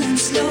 gentle and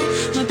slow.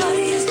 My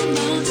body is the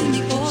mountain,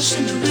 the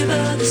ocean, the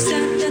river, the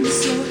sand, and the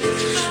soul.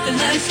 The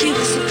life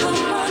giver, so come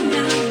on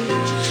now,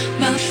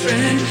 my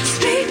friend.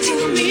 Speak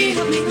to me,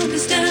 help me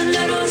understand.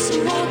 Let us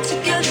walk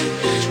together.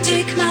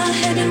 Take my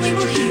hand and we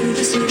will heal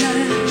this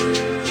land.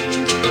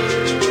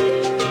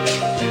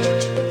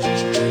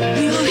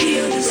 We will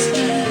heal this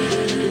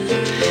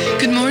land.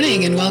 Good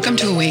morning and welcome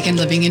to Awaken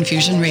Living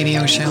Infusion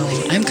Radio Show.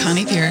 I'm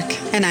Connie Bjork.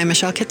 And I'm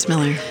Michelle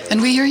Kitzmiller.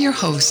 And we are your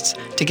hosts.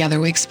 Together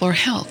we explore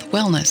health,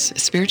 wellness,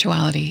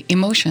 spirituality,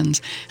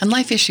 emotions, and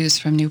life issues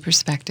from new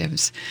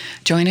perspectives.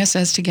 Join us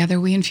as together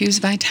we infuse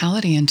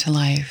vitality into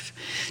life.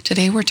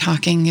 Today we're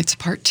talking, it's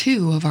part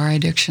 2 of our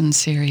addiction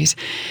series.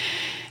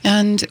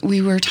 And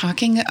we were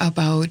talking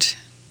about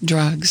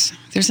drugs.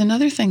 There's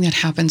another thing that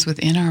happens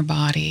within our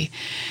body.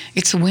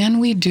 It's when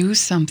we do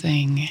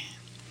something,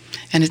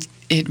 and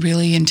it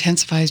really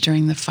intensifies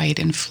during the fight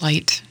and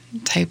flight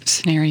type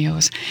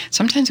scenarios.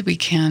 Sometimes we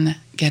can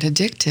get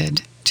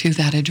addicted to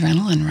that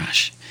adrenaline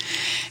rush,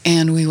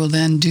 and we will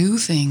then do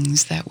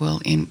things that will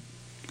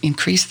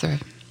increase the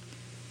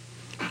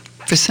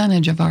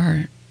percentage of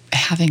our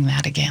having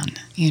that again.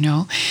 You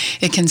know,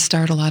 it can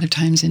start a lot of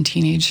times in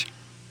teenagers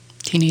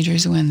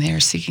when they're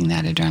seeking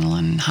that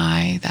adrenaline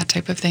high, that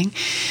type of thing,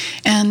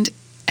 and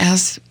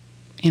as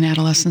in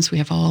adolescence, we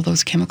have all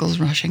those chemicals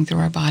rushing through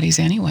our bodies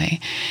anyway.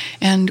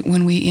 And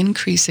when we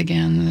increase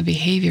again the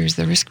behaviors,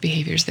 the risk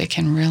behaviors, they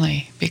can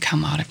really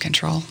become out of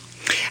control.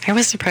 I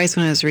was surprised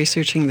when I was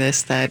researching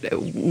this that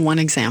one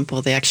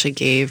example they actually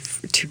gave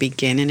to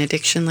begin an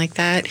addiction like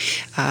that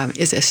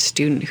is a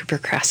student who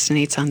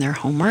procrastinates on their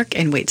homework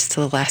and waits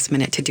till the last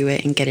minute to do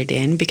it and get it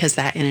in, because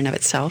that in and of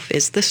itself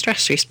is the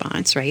stress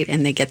response, right?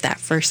 And they get that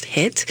first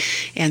hit.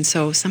 And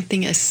so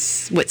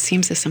what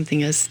seems as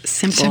something as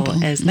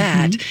simple as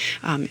that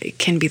it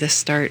can be the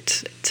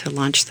start to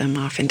launch them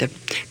off into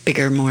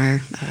bigger,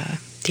 more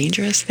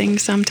dangerous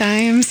things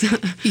sometimes.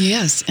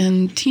 Yes,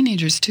 and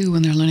teenagers too,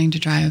 when they're learning to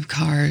drive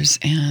cars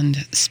and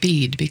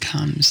speed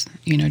becomes,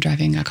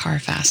 driving a car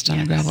fast on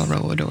a gravel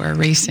road or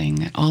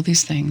racing, all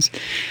these things.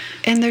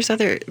 And there's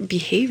other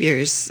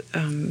behaviors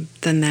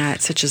than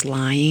that, such as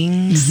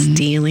lying,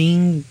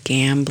 stealing,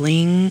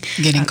 gambling.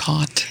 Getting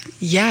caught.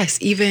 Yes,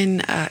 even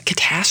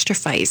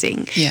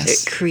catastrophizing.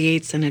 Yes. It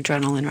creates an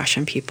adrenaline rush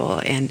in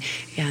people, and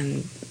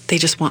they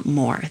just want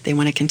more. They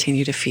want to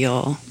continue to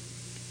feel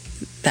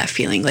that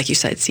feeling, like you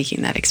said,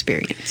 seeking that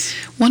experience.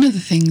 One of the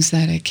things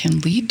that it can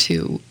lead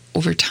to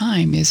over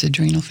time is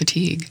adrenal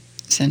fatigue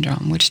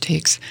syndrome, which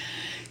takes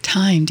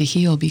time to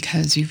heal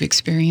because you've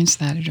experienced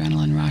that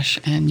adrenaline rush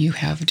and you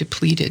have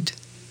depleted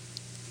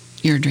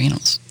your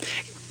adrenals.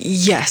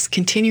 Yes,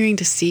 continuing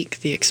to seek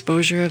the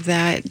exposure of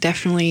that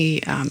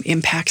definitely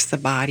impacts the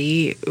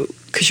body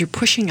because you're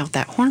pushing out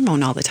that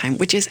hormone all the time,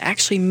 which is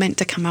actually meant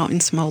to come out in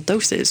small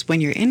doses when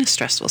you're in a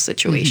stressful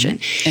situation.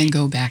 Mm-hmm. And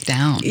go back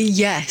down.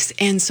 Yes,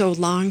 and so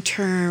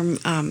long-term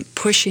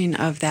pushing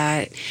of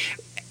that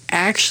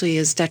actually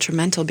is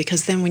detrimental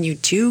because then when you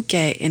do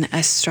get in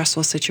a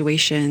stressful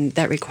situation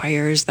that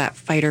requires that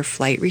fight or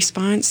flight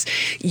response,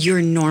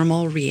 your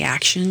normal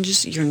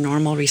reactions, your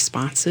normal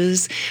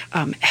responses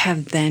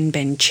have then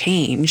been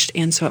changed.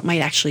 And so it might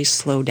actually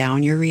slow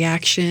down your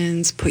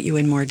reactions, put you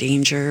in more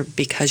danger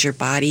because your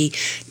body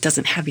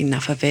doesn't have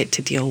enough of it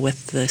to deal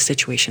with the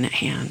situation at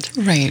hand.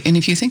 Right. And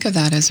if you think of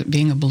that as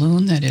being a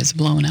balloon that is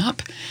blown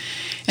up,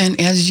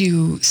 and as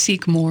you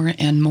seek more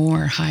and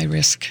more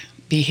high-risk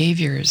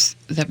behaviors,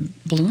 that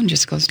balloon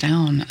just goes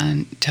down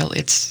until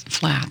it's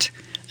flat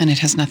and it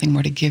has nothing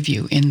more to give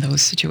you in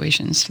those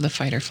situations, the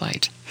fight or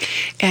flight.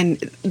 And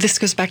this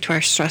goes back to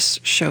our stress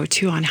show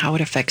too on how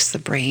it affects the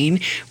brain.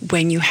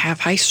 When you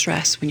have high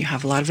stress, when you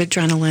have a lot of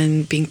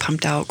adrenaline being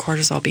pumped out,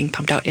 cortisol being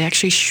pumped out, it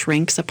actually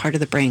shrinks a part of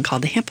the brain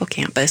called the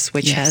hippocampus,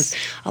 which has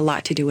a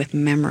lot to do with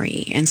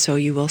memory. And so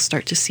you will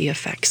start to see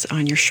effects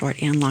on your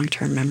short and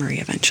long-term memory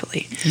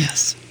eventually.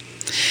 Yes.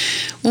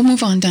 We'll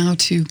move on now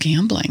to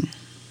gambling.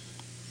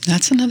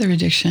 That's another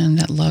addiction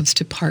that loves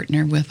to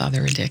partner with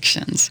other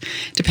addictions.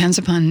 Depends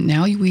upon,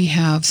 now we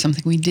have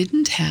something we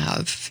didn't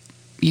have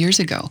years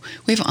ago.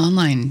 We have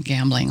online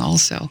gambling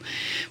also.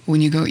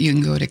 When you go, you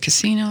can go to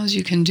casinos,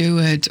 you can do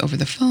it over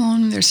the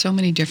phone. There's so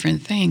many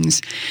different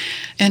things.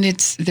 And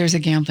there's a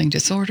gambling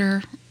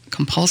disorder,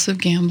 compulsive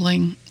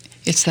gambling.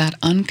 It's that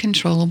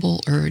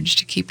uncontrollable urge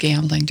to keep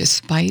gambling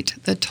despite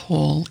the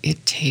toll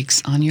it takes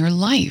on your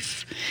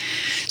life.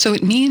 So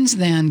it means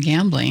then,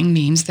 gambling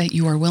means that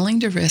you are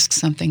willing to risk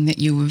something that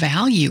you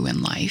value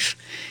in life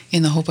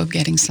in the hope of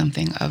getting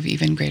something of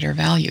even greater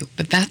value.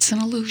 But that's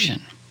an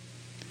illusion.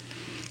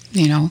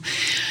 You know,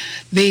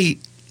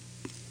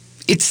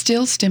 it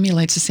still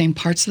stimulates the same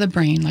parts of the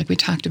brain, like we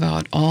talked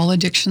about, all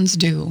addictions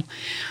do.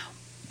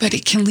 But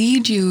it can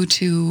lead you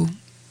to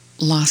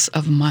loss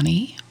of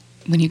money,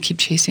 when you keep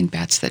chasing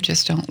bets that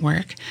just don't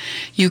work.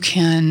 You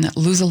can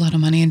lose a lot of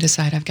money and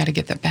decide, I've got to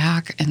get that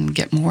back and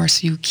get more,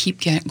 so you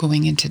keep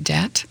going into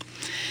debt.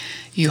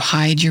 You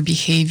hide your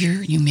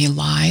behavior. You may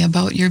lie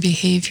about your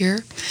behavior.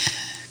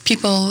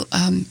 People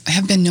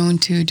have been known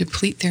to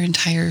deplete their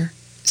entire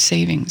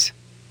savings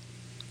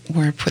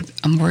or put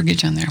a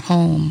mortgage on their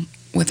home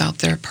without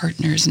their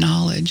partner's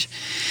knowledge,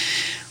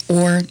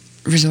 or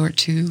resort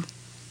to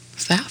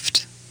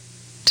theft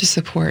to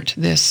support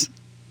this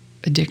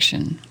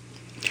addiction.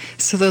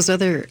 So those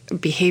other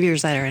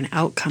behaviors that are an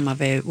outcome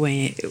of it,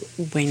 when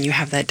you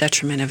have that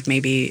detriment of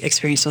maybe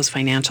experience those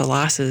financial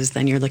losses,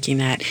 then you're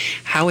looking at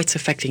how it's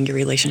affecting your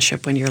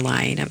relationship when you're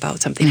lying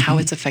about something, how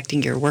it's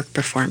affecting your work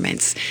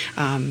performance,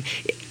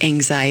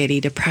 anxiety,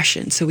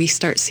 depression. So we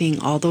start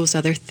seeing all those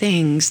other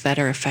things that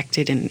are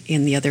affected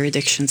in the other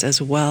addictions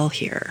as well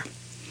here.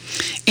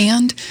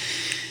 And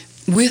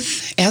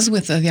as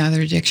with the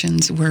other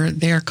addictions, where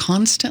they're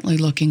constantly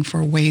looking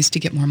for ways to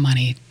get more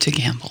money to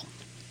gamble.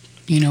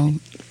 You know,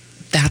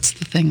 that's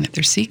the thing that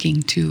they're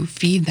seeking to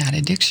feed that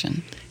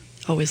addiction.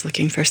 Always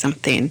looking for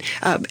something.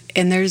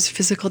 And there's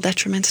physical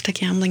detriments to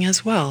gambling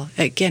as well.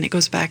 Again, it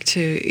goes back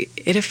to,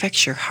 it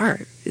affects your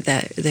heart,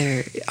 that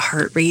their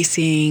heart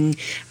racing,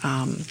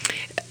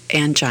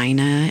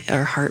 angina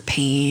or heart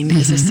pain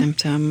is a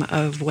symptom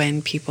of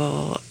when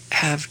people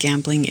have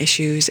gambling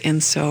issues.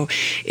 And so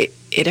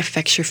it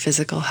affects your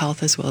physical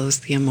health as well as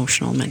the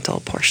emotional,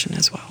 mental portion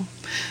as well.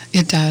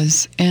 It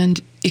does.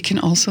 And it can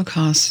also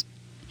cost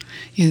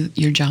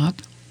your job,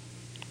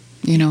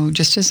 you know,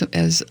 just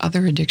as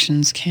other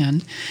addictions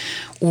can,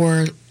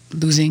 or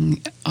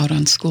losing out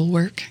on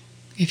schoolwork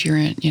if you're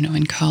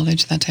in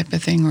college, that type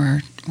of thing,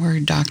 or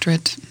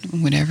doctorate,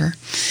 whatever.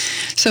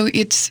 So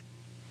it's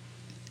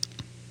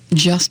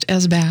just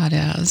as bad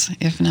as,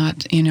 if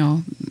not,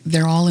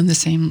 they're all in the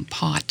same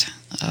pot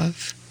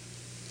of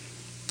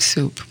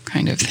soup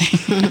kind of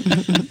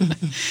thing.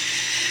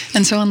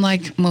 And so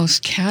unlike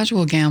most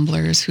casual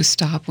gamblers who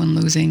stop when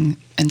losing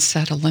and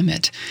set a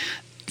limit,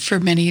 for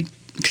many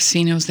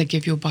casinos, they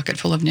give you a bucket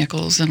full of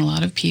nickels, and a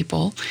lot of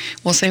people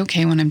will say,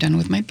 okay, when I'm done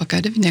with my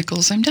bucket of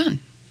nickels, I'm done.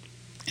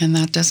 And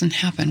that doesn't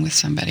happen with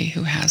somebody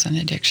who has an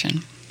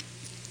addiction.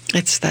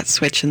 It's that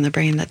switch in the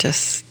brain that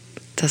just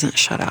doesn't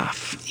shut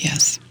off.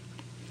 Yes.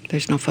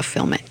 There's no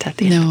fulfillment at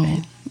the end of it.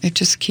 No, it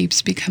just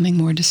keeps becoming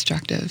more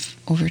destructive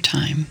over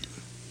time.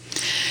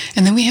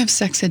 And then we have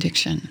sex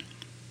addiction.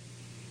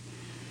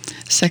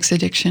 Sex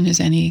addiction is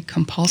any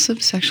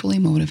compulsive sexually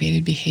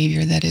motivated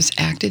behavior that is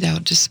acted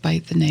out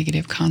despite the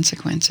negative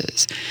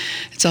consequences.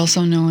 It's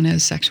also known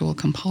as sexual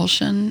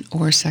compulsion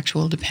or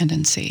sexual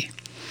dependency.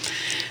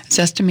 It's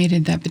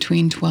estimated that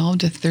between 12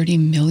 to 30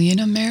 million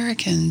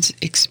Americans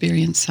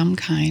experience some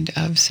kind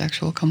of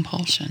sexual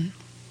compulsion.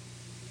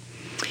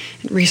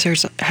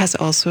 Research has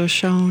also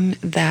shown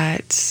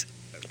that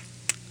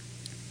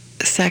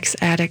sex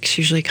addicts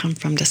usually come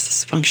from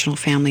dysfunctional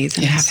families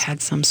and have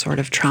had some sort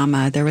of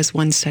trauma. There was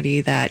one study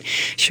that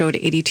showed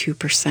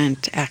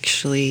 82%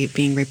 actually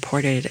being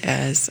reported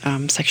as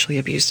sexually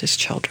abused as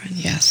children.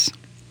 Yes.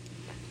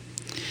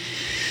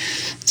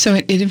 So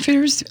it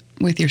interferes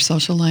with your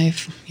social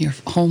life, your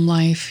home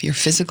life, your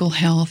physical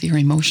health, your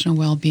emotional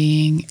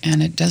well-being,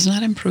 and it does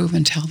not improve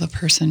until the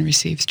person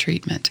receives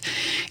treatment.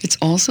 It's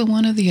also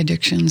one of the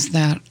addictions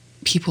that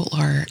people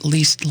are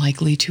least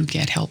likely to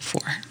get help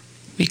for,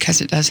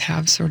 because it does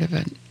have sort of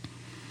a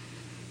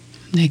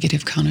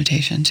negative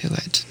connotation to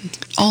it.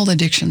 All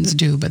addictions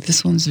do, but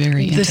this one's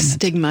very intimate. The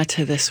stigma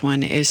to this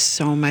one is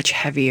so much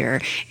heavier.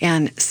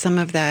 And some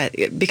of that,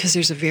 because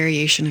there's a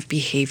variation of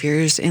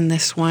behaviors in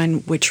this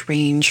one, which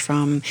range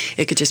from,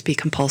 it could just be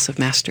compulsive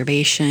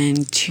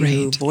masturbation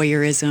to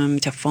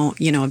voyeurism to phone,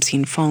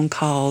 obscene phone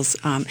calls.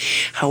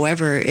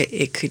 However,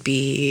 it could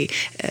be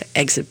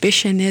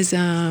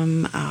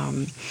exhibitionism,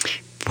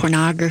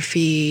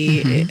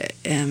 pornography,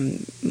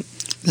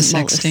 the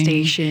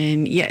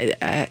molestation.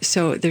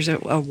 So there's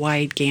a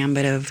wide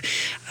gambit of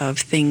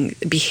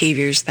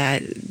behaviors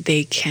that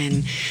they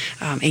can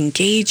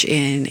engage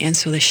in, and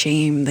so the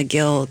shame, the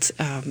guilt,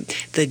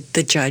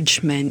 the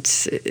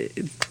judgment,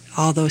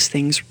 all those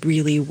things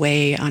really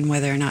weigh on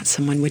whether or not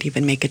someone would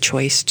even make a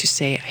choice to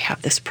say, I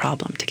have this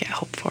problem, to get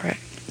help for it.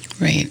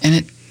 Right, and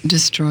it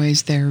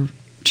destroys their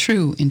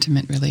true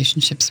intimate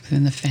relationships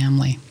within the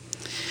family.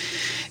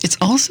 It's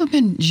also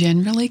been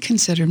generally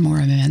considered more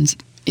a men's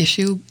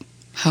issue.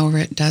 However,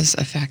 it does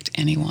affect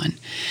anyone.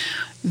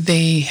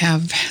 They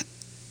have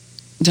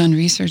done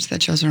research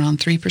that shows around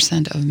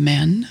 3% of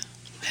men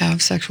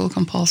have sexual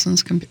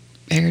compulsions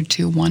compared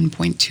to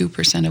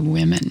 1.2% of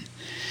women.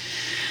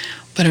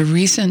 But a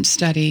recent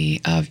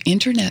study of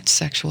internet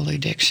sexual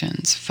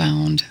addictions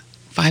found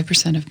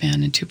 5% of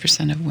men and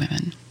 2% of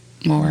women,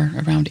 or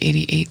around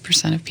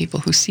 88% of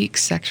people who seek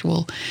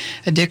sexual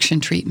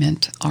addiction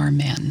treatment are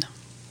men.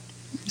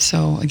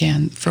 So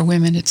again, for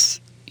women,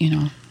 it's,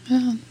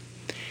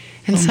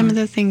 and some of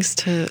the things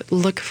to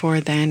look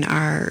for then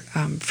are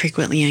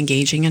frequently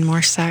engaging in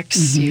more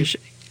sex.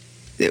 Usually,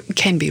 it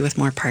can be with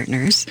more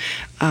partners,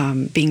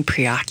 being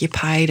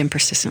preoccupied and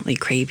persistently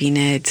craving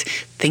it,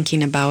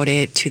 thinking about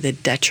it to the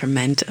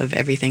detriment of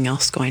everything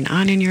else going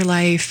on in your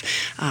life,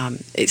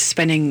 it's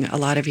spending a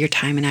lot of your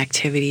time in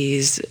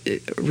activities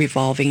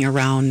revolving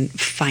around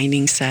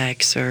finding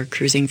sex or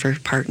cruising for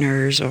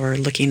partners or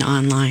looking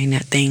online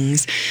at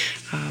things.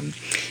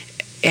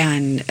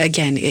 And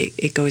again,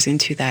 it goes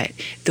into that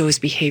those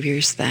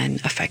behaviors then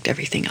affect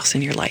everything else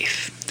in your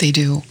life. They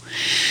do.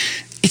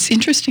 It's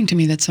interesting to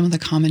me that some of the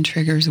common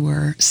triggers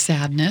were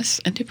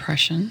sadness and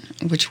depression,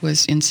 which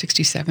was in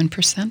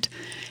 67%.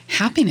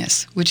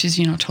 Happiness, which is,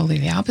 totally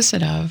the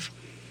opposite of.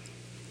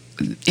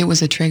 It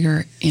was a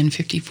trigger in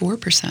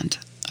 54%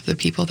 of the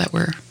people that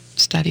were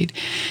studied.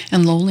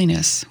 And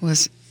loneliness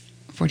was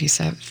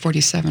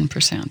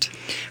 47%.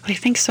 I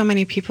think so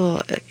many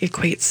people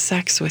equate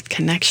sex with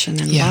connection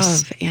and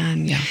love,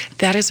 and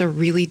that is a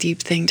really deep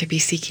thing to be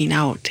seeking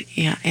out,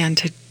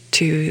 and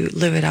to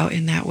live it out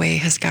in that way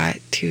has got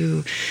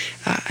to,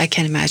 I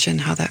can't imagine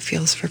how that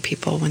feels for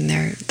people when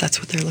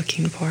that's what they're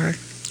looking for.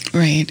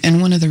 Right,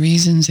 and one of the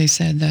reasons they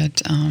said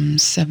that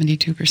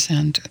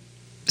 72%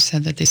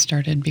 said that they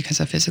started because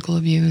of physical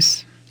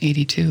abuse,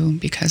 82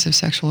 because of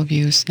sexual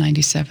abuse,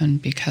 97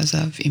 because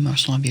of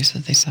emotional abuse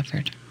that they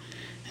suffered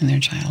in their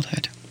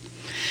childhood.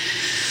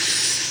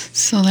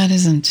 So that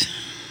isn't,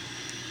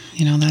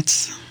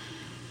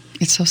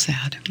 it's so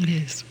sad. It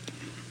is.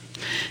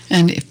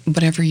 And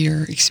whatever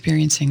you're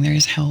experiencing, there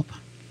is help.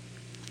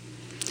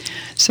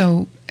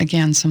 So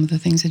again, some of the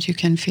things that you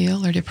can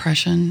feel are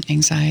depression,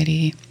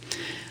 anxiety,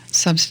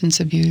 substance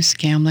abuse,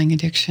 gambling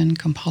addiction,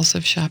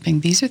 compulsive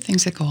shopping. These are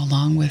things that go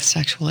along with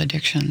sexual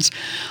addictions.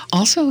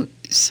 Also,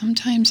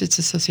 sometimes it's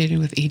associated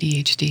with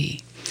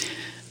ADHD.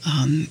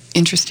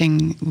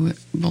 Interesting,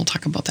 we'll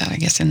talk about that, I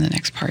guess, in the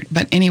next part.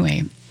 But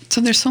anyway,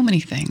 so there's so many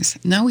things.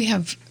 Now we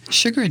have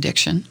sugar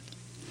addiction.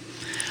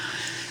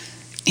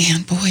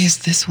 And boy, is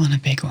this one a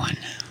big one,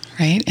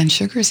 right? And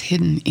sugar is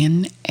hidden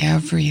in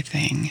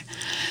everything.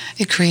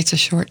 It creates a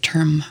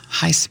short-term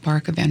high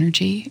spark of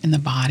energy in the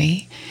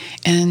body.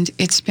 And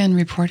it's been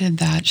reported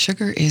that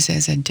sugar is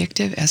as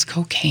addictive as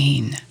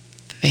cocaine.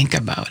 Think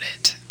about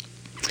it.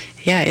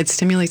 Yeah, it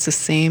stimulates the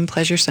same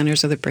pleasure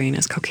centers of the brain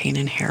as cocaine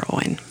and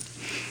heroin.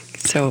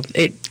 So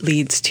it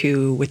leads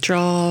to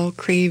withdrawal,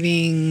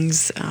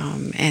 cravings,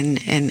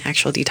 and an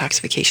actual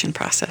detoxification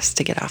process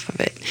to get off of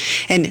it.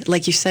 And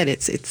like you said,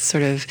 it's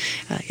sort of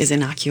is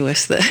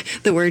innocuous,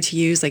 the word to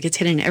use. Like, it's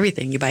hidden in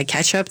everything. You buy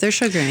ketchup, there's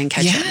sugar in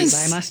ketchup. Yes. You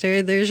buy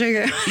mustard, there's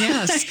sugar.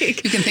 Yes. You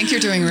can think you're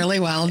doing really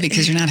well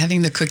because you're not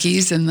having the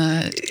cookies and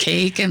the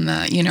cake and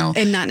the,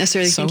 and not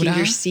necessarily soda. thinking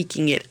you're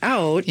seeking it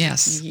out.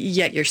 Yes.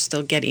 Yet you're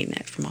still getting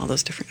it from all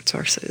those different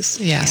sources.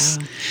 Yes.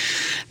 Yeah.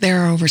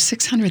 There are over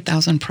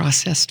 600,000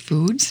 processed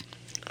foods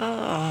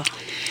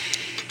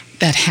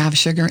that have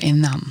sugar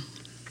in them,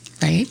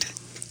 right?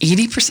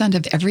 80%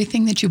 of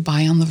everything that you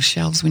buy on those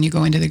shelves when you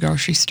go into the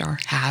grocery store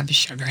have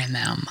sugar in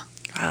them.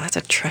 Wow, that's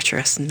a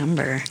treacherous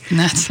number. And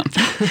that's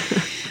something.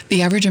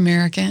 The average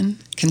American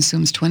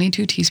consumes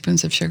 22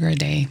 teaspoons of sugar a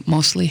day,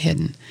 mostly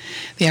hidden.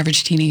 The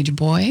average teenage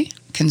boy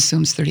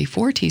consumes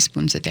 34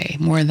 teaspoons a day,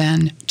 more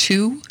than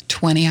 2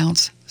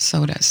 20-ounce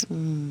sodas.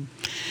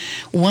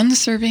 One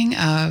serving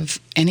of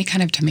any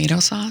kind of tomato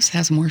sauce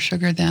has more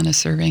sugar than a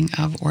serving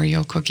of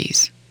Oreo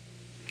cookies.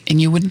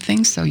 And you wouldn't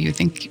think so. You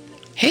think,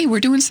 hey,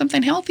 we're doing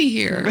something healthy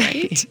here,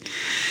 right?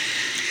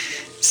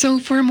 So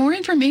for more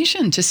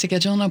information, to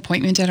schedule an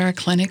appointment at our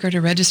clinic or to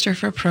register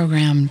for a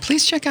program,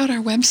 please check out our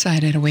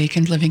website at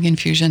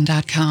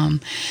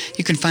awakenedlivinginfusion.com.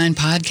 You can find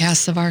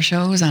podcasts of our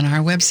shows on our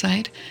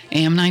website,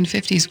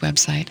 AM950's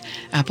website,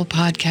 Apple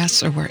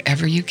Podcasts, or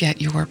wherever you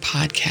get your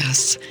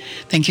podcasts.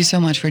 Thank you so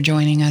much for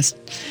joining us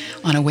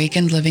on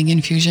Awakened Living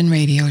Infusion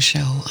radio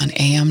show on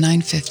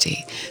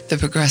AM950, the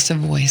progressive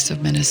voice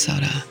of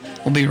Minnesota.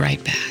 We'll be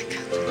right back.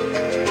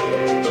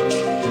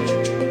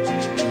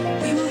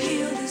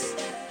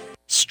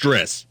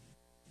 Stress.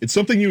 It's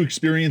something you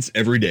experience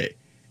every day,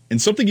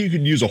 and something you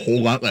could use a whole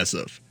lot less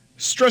of.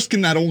 Stress can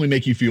not only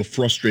make you feel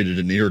frustrated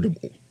and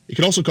irritable, it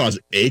can also cause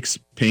aches,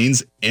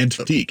 pains, and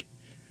fatigue.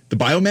 The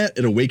Biomat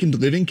at Awakened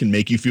Living can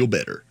make you feel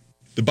better.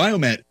 The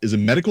Biomat is a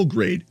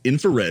medical-grade,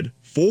 infrared,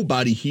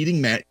 full-body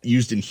heating mat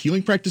used in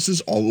healing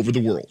practices all over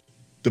the world.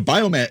 The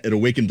Biomat at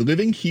Awakened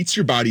Living heats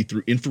your body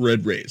through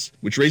infrared rays,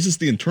 which raises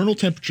the internal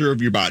temperature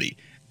of your body,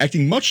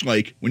 acting much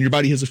like when your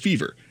body has a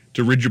fever,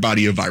 to rid your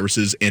body of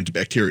viruses and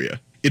bacteria.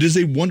 It is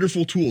a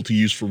wonderful tool to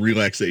use for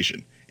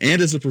relaxation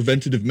and as a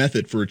preventative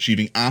method for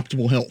achieving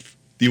optimal health.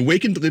 The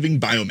Awakened Living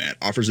Biomat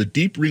offers a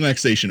deep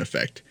relaxation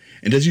effect,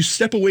 and as you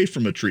step away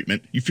from a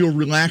treatment, you feel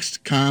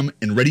relaxed, calm,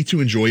 and ready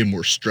to enjoy a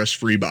more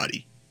stress-free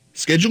body.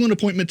 Schedule an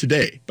appointment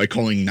today by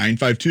calling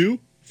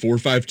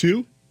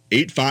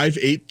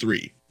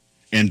 952-452-8583.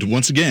 And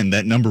once again,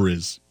 that number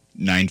is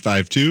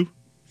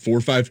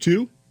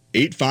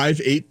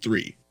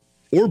 952-452-8583.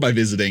 Or by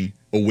visiting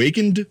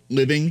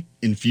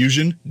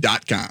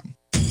awakenedlivinginfusion.com.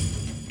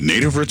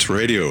 Native Roots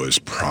Radio is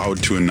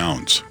proud to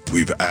announce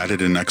we've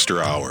added an extra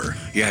hour.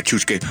 Yeah,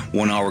 Chuchke,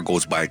 1 hour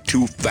goes by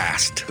too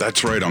fast.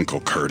 That's right, Uncle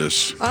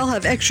Curtis. I'll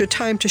have extra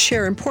time to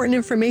share important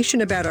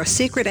information about our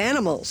secret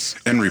animals.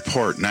 And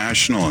report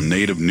national and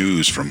native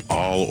news from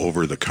all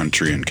over the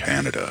country and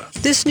Canada.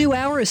 This new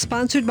hour is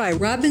sponsored by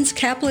Robbins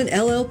Kaplan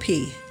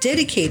LLP,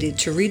 dedicated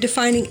to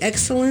redefining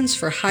excellence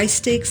for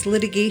high-stakes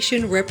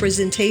litigation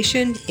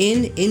representation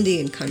in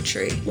Indian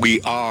country.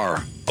 We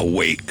are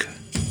awake.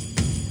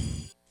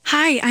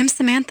 Hi, I'm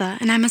Samantha,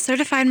 and I'm a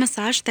certified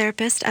massage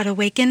therapist at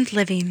Awakened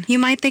Living. You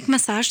might think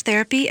massage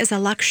therapy is a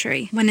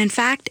luxury, when in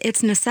fact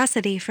it's a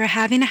necessity for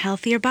having a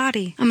healthier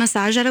body. A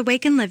massage at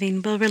Awakened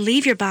Living will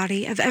relieve your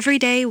body of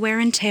everyday wear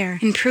and tear,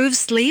 improve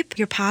sleep,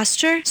 your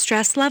posture,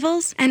 stress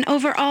levels, and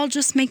overall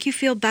just make you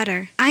feel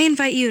better. I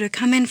invite you to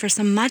come in for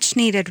some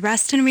much-needed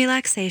rest and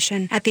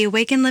relaxation at the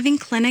Awakened Living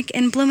Clinic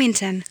in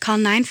Bloomington. Call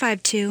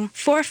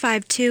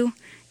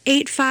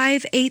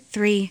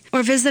 952-452-8583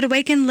 or visit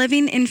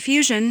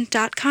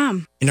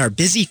awakenedlivinginfusion.com. In our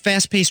busy,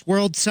 fast-paced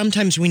world,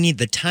 sometimes we need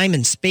the time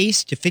and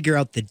space to figure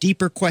out the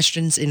deeper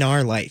questions in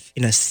our life.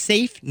 In a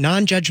safe,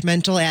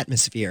 non-judgmental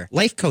atmosphere,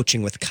 Life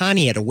Coaching with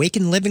Connie at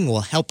Awaken Living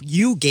will help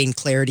you gain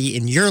clarity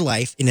in your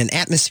life in an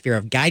atmosphere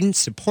of guidance,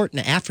 support,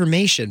 and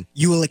affirmation.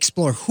 You will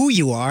explore who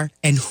you are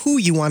and who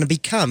you want to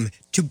become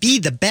to be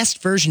the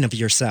best version of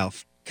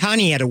yourself.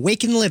 Connie at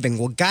Awaken Living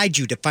will guide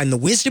you to find the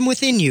wisdom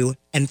within you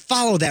and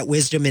follow that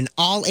wisdom in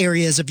all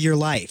areas of your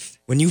life.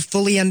 When you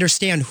fully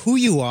understand who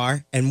you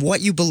are and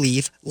what you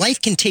believe, life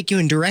can take you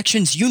in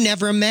directions you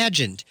never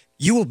imagined.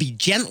 You will be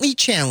gently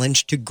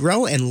challenged to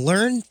grow and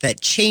learn that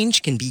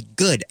change can be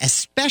good,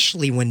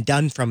 especially when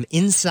done from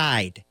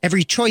inside.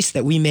 Every choice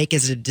that we make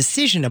is a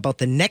decision about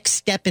the next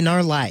step in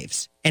our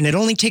lives. And it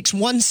only takes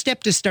one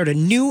step to start a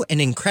new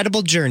and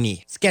incredible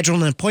journey.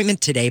 Schedule an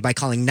appointment today by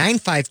calling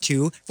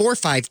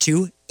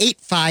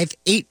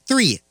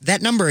 952-452-8583.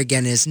 That number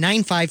again is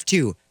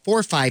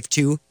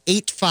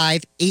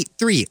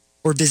 952-452-8583.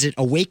 Or visit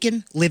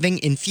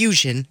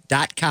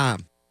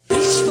awakenedlivinginfusion.com.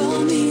 Reach for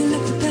me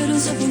like the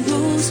petals of a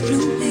rose,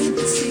 blooming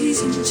the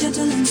season,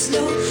 gentle and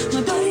slow.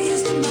 My body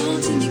is the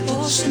mountain, the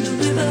ocean, the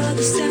river,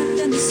 the sand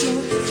and the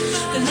slope.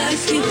 The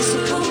life giver,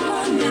 so come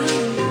on now,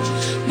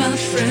 my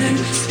friend.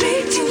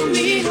 Speak to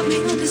me, help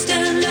me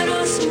understand. Let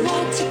us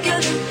walk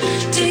together.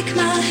 Take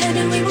my hand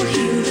and we will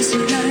heal this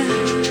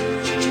land.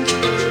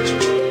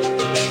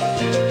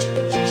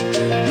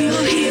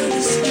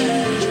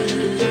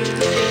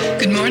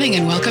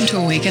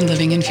 Awaken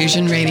Living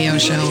Infusion radio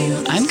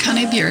show. I'm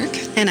Connie Bjork.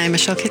 And I'm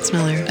Michelle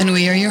Kitzmiller. And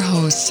we are your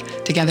hosts.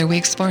 Together we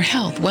explore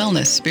health,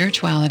 wellness,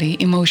 spirituality,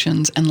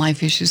 emotions, and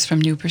life issues from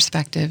new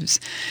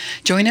perspectives.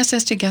 Join us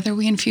as together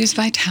we infuse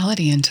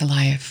vitality into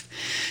life.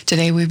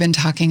 Today we've been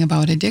talking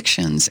about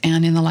addictions,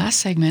 and in the last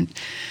segment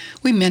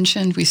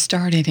we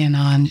started in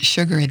on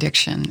sugar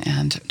addiction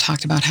and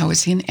talked about how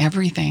it's in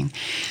everything.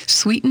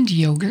 Sweetened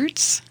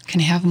yogurts can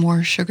have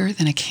more sugar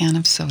than a can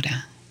of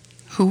soda.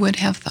 Who would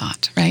have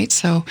thought, right?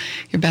 So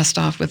you're best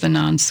off with the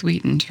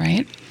non-sweetened,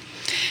 right?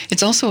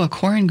 It's also a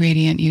core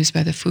ingredient used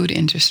by the food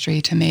industry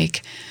to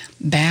make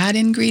bad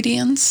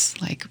ingredients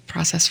like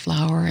processed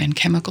flour and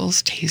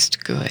chemicals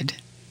taste good.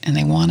 And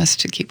they want us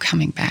to keep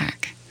coming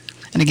back.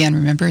 And again,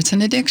 remember, it's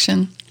an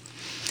addiction.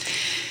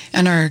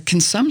 And our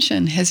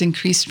consumption has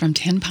increased from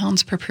 10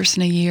 pounds per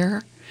person a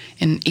year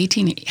in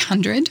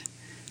 1800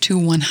 to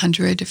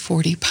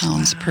 140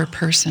 pounds per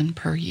person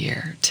per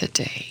year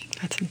today.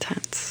 That's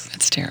intense.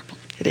 That's terrible.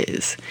 It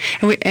is.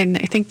 And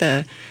I think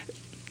the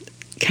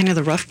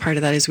rough part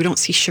of that is we don't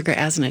see sugar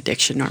as an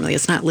addiction normally.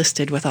 It's not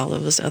listed with all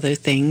of those other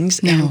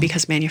things. No. And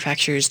because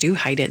manufacturers do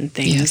hide it in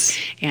things. Yes.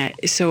 And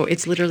so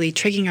it's literally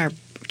triggering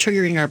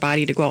our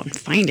body to go out and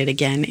find it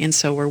again. And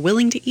so we're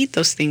willing to eat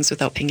those things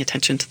without paying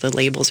attention to the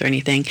labels or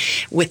anything,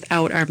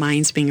 without our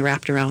minds being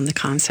wrapped around the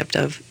concept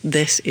of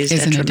this is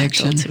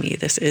detrimental to me.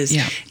 This is,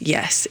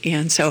 yes.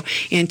 And so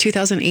in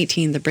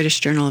 2018, the British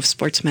Journal of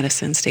Sports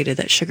Medicine stated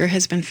that sugar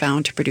has been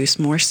found to produce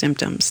more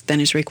symptoms than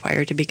is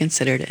required to be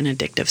considered an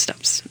addictive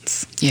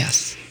substance.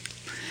 Yes.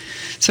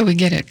 So we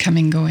get it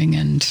coming, going,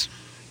 and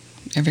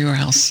everywhere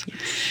else.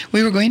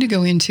 We were going to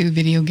go into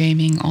video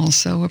gaming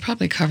also. We'll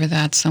probably cover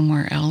that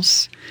somewhere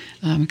else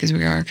because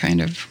we are kind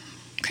of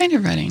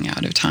running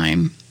out of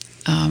time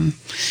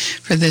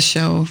for this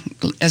show.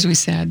 As we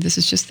said, this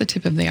is just the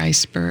tip of the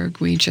iceberg.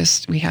 We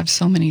have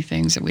so many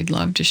things that we'd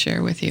love to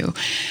share with you.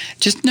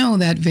 Just know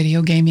that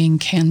video gaming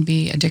can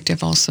be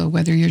addictive also,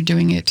 whether you're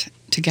doing it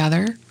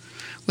together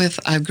with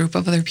a group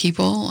of other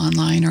people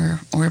online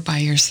or by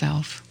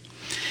yourself.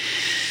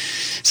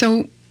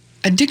 So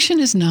addiction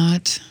is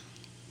not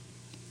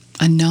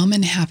a numb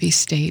and happy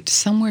state.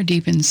 Somewhere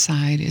deep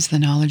inside is the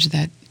knowledge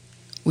that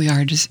we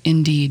are just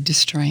indeed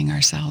destroying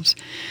ourselves.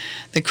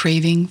 The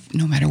craving,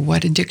 no matter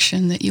what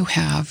addiction that you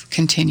have,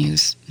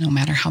 continues no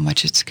matter how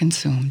much it's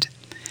consumed.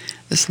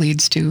 This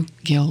leads to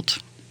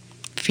guilt,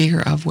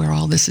 fear of where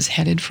all this is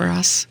headed for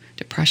us,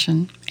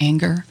 depression,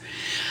 anger.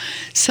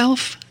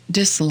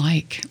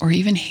 Self-dislike or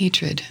even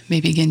hatred may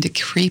begin to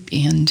creep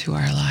into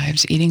our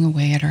lives, eating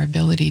away at our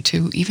ability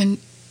to even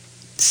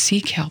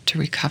seek help to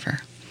recover.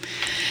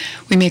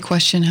 We may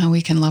question how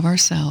we can love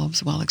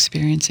ourselves while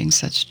experiencing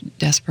such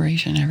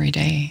desperation every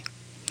day.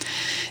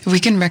 If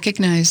we can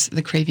recognize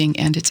the craving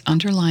and its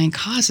underlying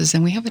causes,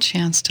 then we have a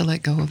chance to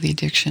let go of the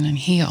addiction and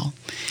heal.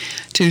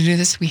 To do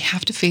this, we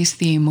have to face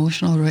the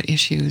emotional root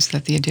issues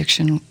that the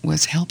addiction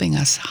was helping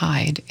us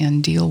hide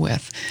and deal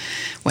with,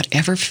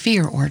 whatever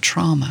fear or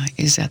trauma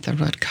is at the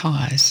root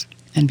cause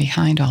and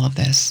behind all of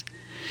this.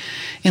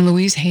 In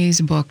Louise Hay's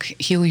book,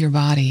 Heal Your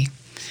Body,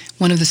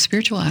 one of the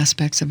spiritual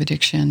aspects of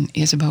addiction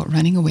is about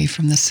running away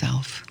from the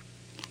self.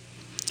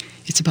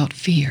 It's about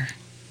fear.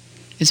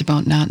 It's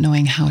about not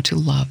knowing how to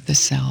love the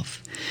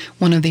self.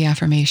 One of the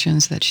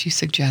affirmations that she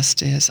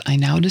suggests is, I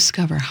now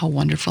discover how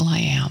wonderful I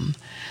am.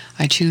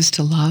 I choose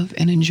to love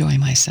and enjoy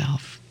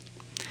myself.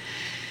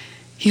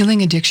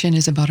 Healing addiction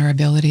is about our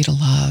ability to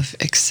love,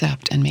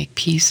 accept, and make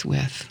peace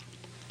with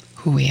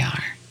who we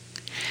are.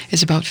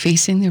 It's about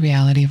facing the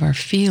reality of our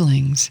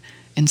feelings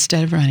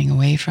instead of running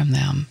away from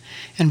them,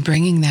 and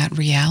bringing that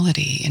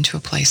reality into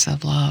a place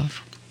of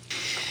love.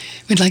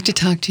 We'd like to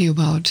talk to you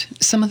about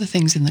some of the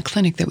things in the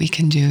clinic that we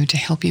can do to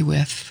help you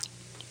with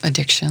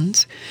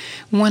addictions.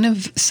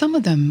 Some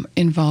of them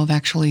involve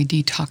actually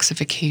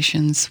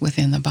detoxifications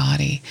within the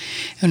body,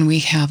 and we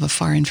have a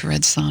far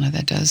infrared sauna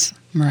that does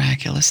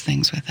miraculous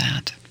things with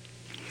that.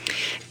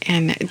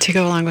 And to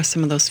go along with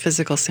some of those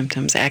physical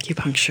symptoms,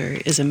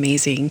 acupuncture is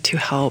amazing to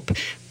help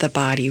the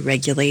body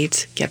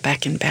regulate, get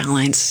back in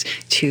balance,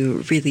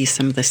 to release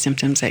some of the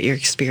symptoms that you're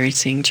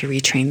experiencing, to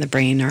retrain the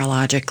brain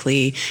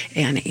neurologically,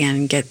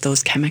 and get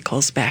those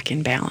chemicals back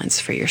in balance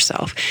for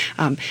yourself.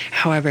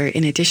 However,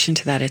 in addition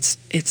to that,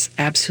 it's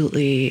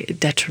absolutely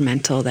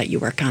detrimental that you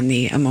work on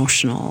the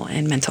emotional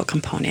and mental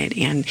component.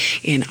 And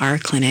in our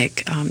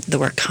clinic, the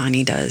work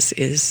Connie does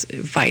is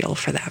vital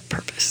for that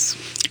purpose.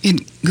 It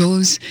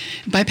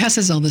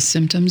bypasses all the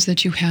symptoms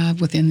that you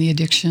have within the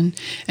addiction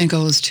and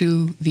goes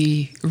to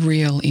the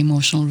real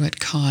emotional root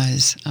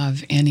cause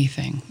of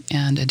anything,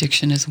 and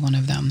addiction is one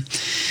of them.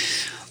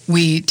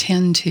 We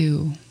tend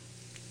to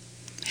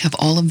have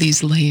all of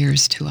these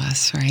layers to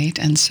us, right?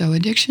 And so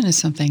addiction is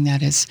something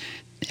that has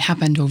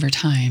happened over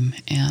time,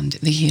 and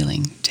the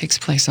healing takes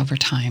place over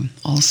time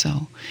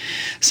also.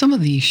 Some of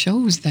the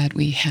shows that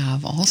we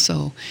have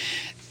also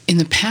in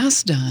the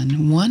past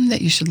done, one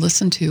that you should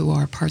listen to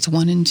are parts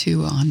 1 and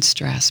 2 on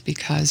stress,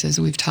 because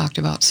as we've talked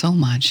about so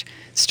much,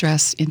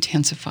 stress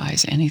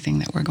intensifies anything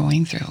that we're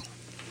going through.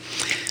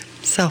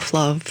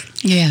 Self-love.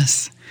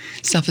 Yes.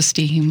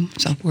 Self-esteem,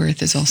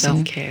 self-worth is also...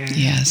 Self-care.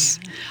 Yes.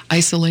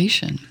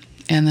 Isolation.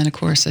 And then, of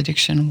course,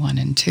 addiction 1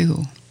 and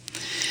 2.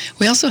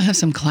 We also have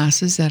some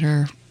classes that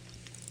are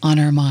on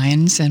our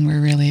minds and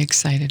we're really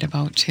excited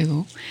about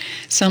too.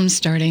 Some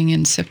starting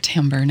in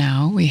September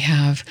now. We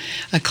have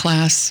a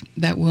class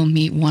that will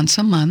meet once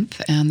a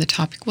month and the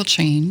topic will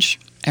change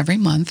every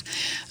month,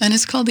 and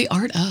it's called The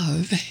Art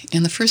Of.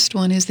 And the first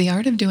one is The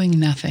Art of Doing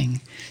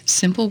Nothing,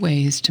 Simple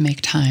Ways to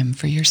Make Time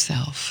for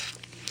Yourself.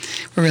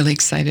 We're really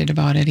excited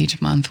about it. Each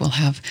month we'll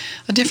have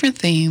a different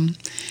theme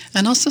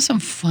and also some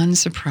fun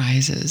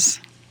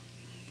surprises.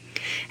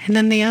 And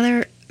then the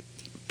other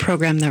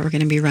program that we're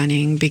going to be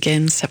running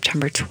begins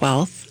September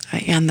 12th.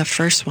 And the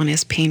first one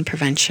is pain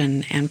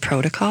prevention and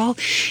protocol.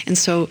 And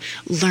so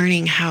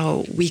learning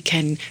how we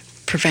can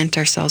prevent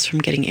ourselves from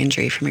getting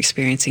injury, from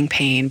experiencing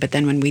pain, but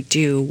then when we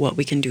do, what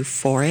we can do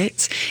for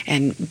it,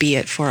 and be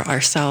it for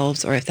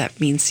ourselves or if that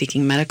means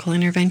seeking medical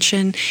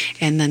intervention,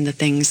 and then the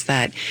things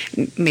that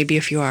maybe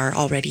if you are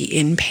already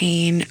in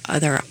pain,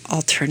 other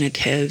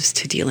alternatives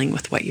to dealing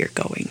with what you're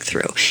going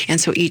through. And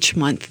so each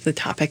month the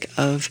topic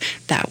of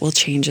that will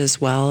change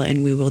as well,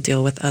 and we will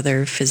deal with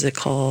other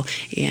physical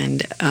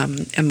and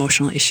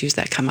emotional issues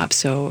that come up.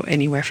 So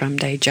anywhere from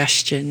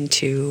digestion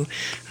to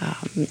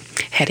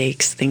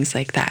headaches, things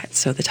like that.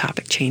 So the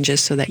topic changes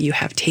so that you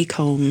have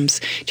take-homes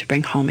to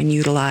bring home and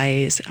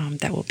utilize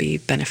that will be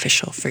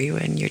beneficial for you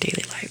in your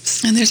daily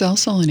lives. And there's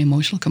also an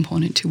emotional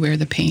component to where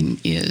the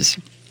pain is.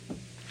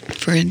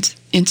 For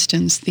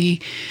instance, the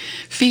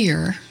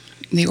fear,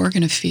 the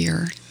organ of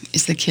fear,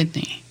 is the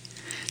kidney.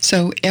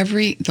 So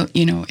every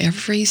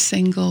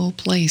single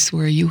place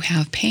where you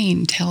have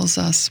pain tells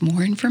us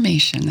more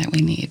information that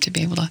we need to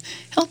be able to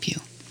help you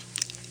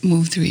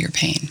move through your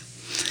pain.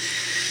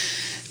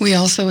 We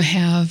also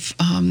have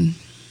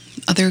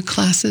other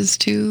classes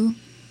too,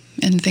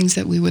 and things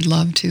that we would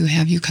love to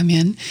have you come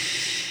in.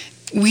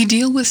 We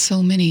deal with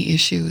so many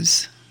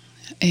issues,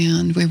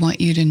 and we want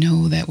you to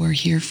know that we're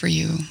here for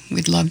you.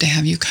 We'd love to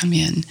have you come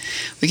in.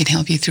 We can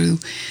help you through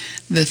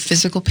the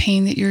physical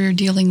pain that you're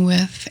dealing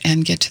with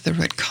and get to the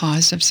root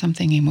cause of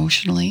something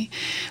emotionally.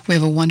 We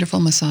have a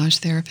wonderful massage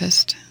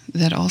therapist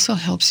that also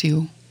helps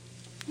you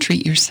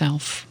treat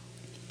yourself,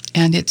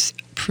 and it's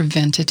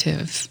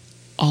preventative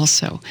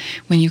also.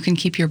 When you can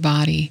keep your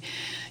body,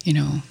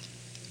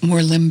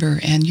 more limber,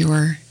 and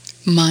your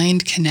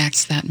mind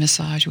connects that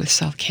massage with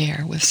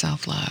self-care, with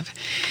self-love,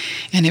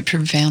 and it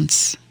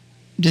prevents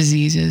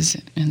diseases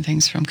and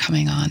things from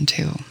coming on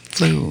too.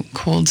 Flu,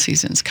 cold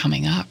season's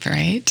coming up,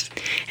 right?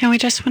 And we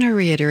just want to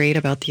reiterate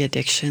about the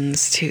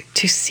addictions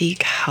to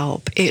seek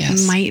help.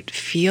 It might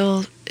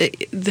feel,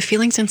 the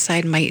feelings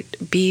inside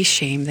might be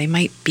shame, they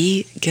might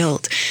be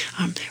guilt.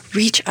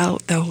 Reach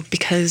out though,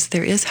 because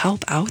there is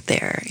help out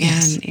there,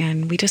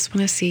 and we just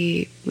want to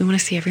see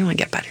everyone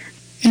get better.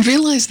 And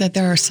realize that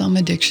there are some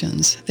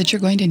addictions that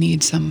you're going to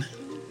need some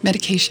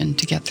medication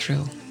to get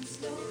through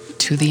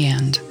to the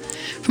end.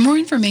 For more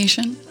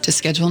information, to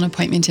schedule an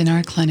appointment in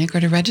our clinic or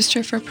to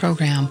register for a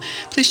program,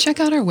 please check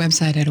out our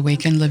website at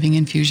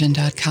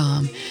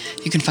awakenlivinginfusion.com.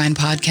 You can find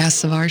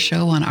podcasts of our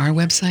show on our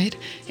website,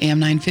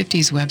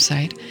 AM950's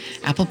website,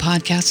 Apple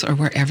Podcasts, or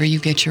wherever you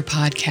get your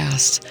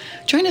podcasts.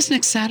 Join us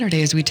next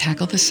Saturday as we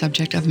tackle the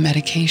subject of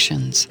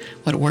medications,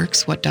 what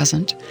works, what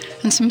doesn't,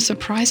 and some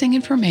surprising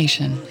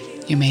information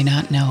you may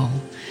not know.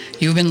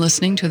 You've been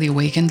listening to the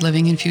Awakened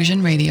Living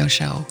Infusion radio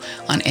show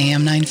on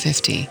AM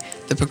 950,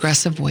 the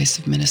progressive voice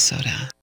of Minnesota.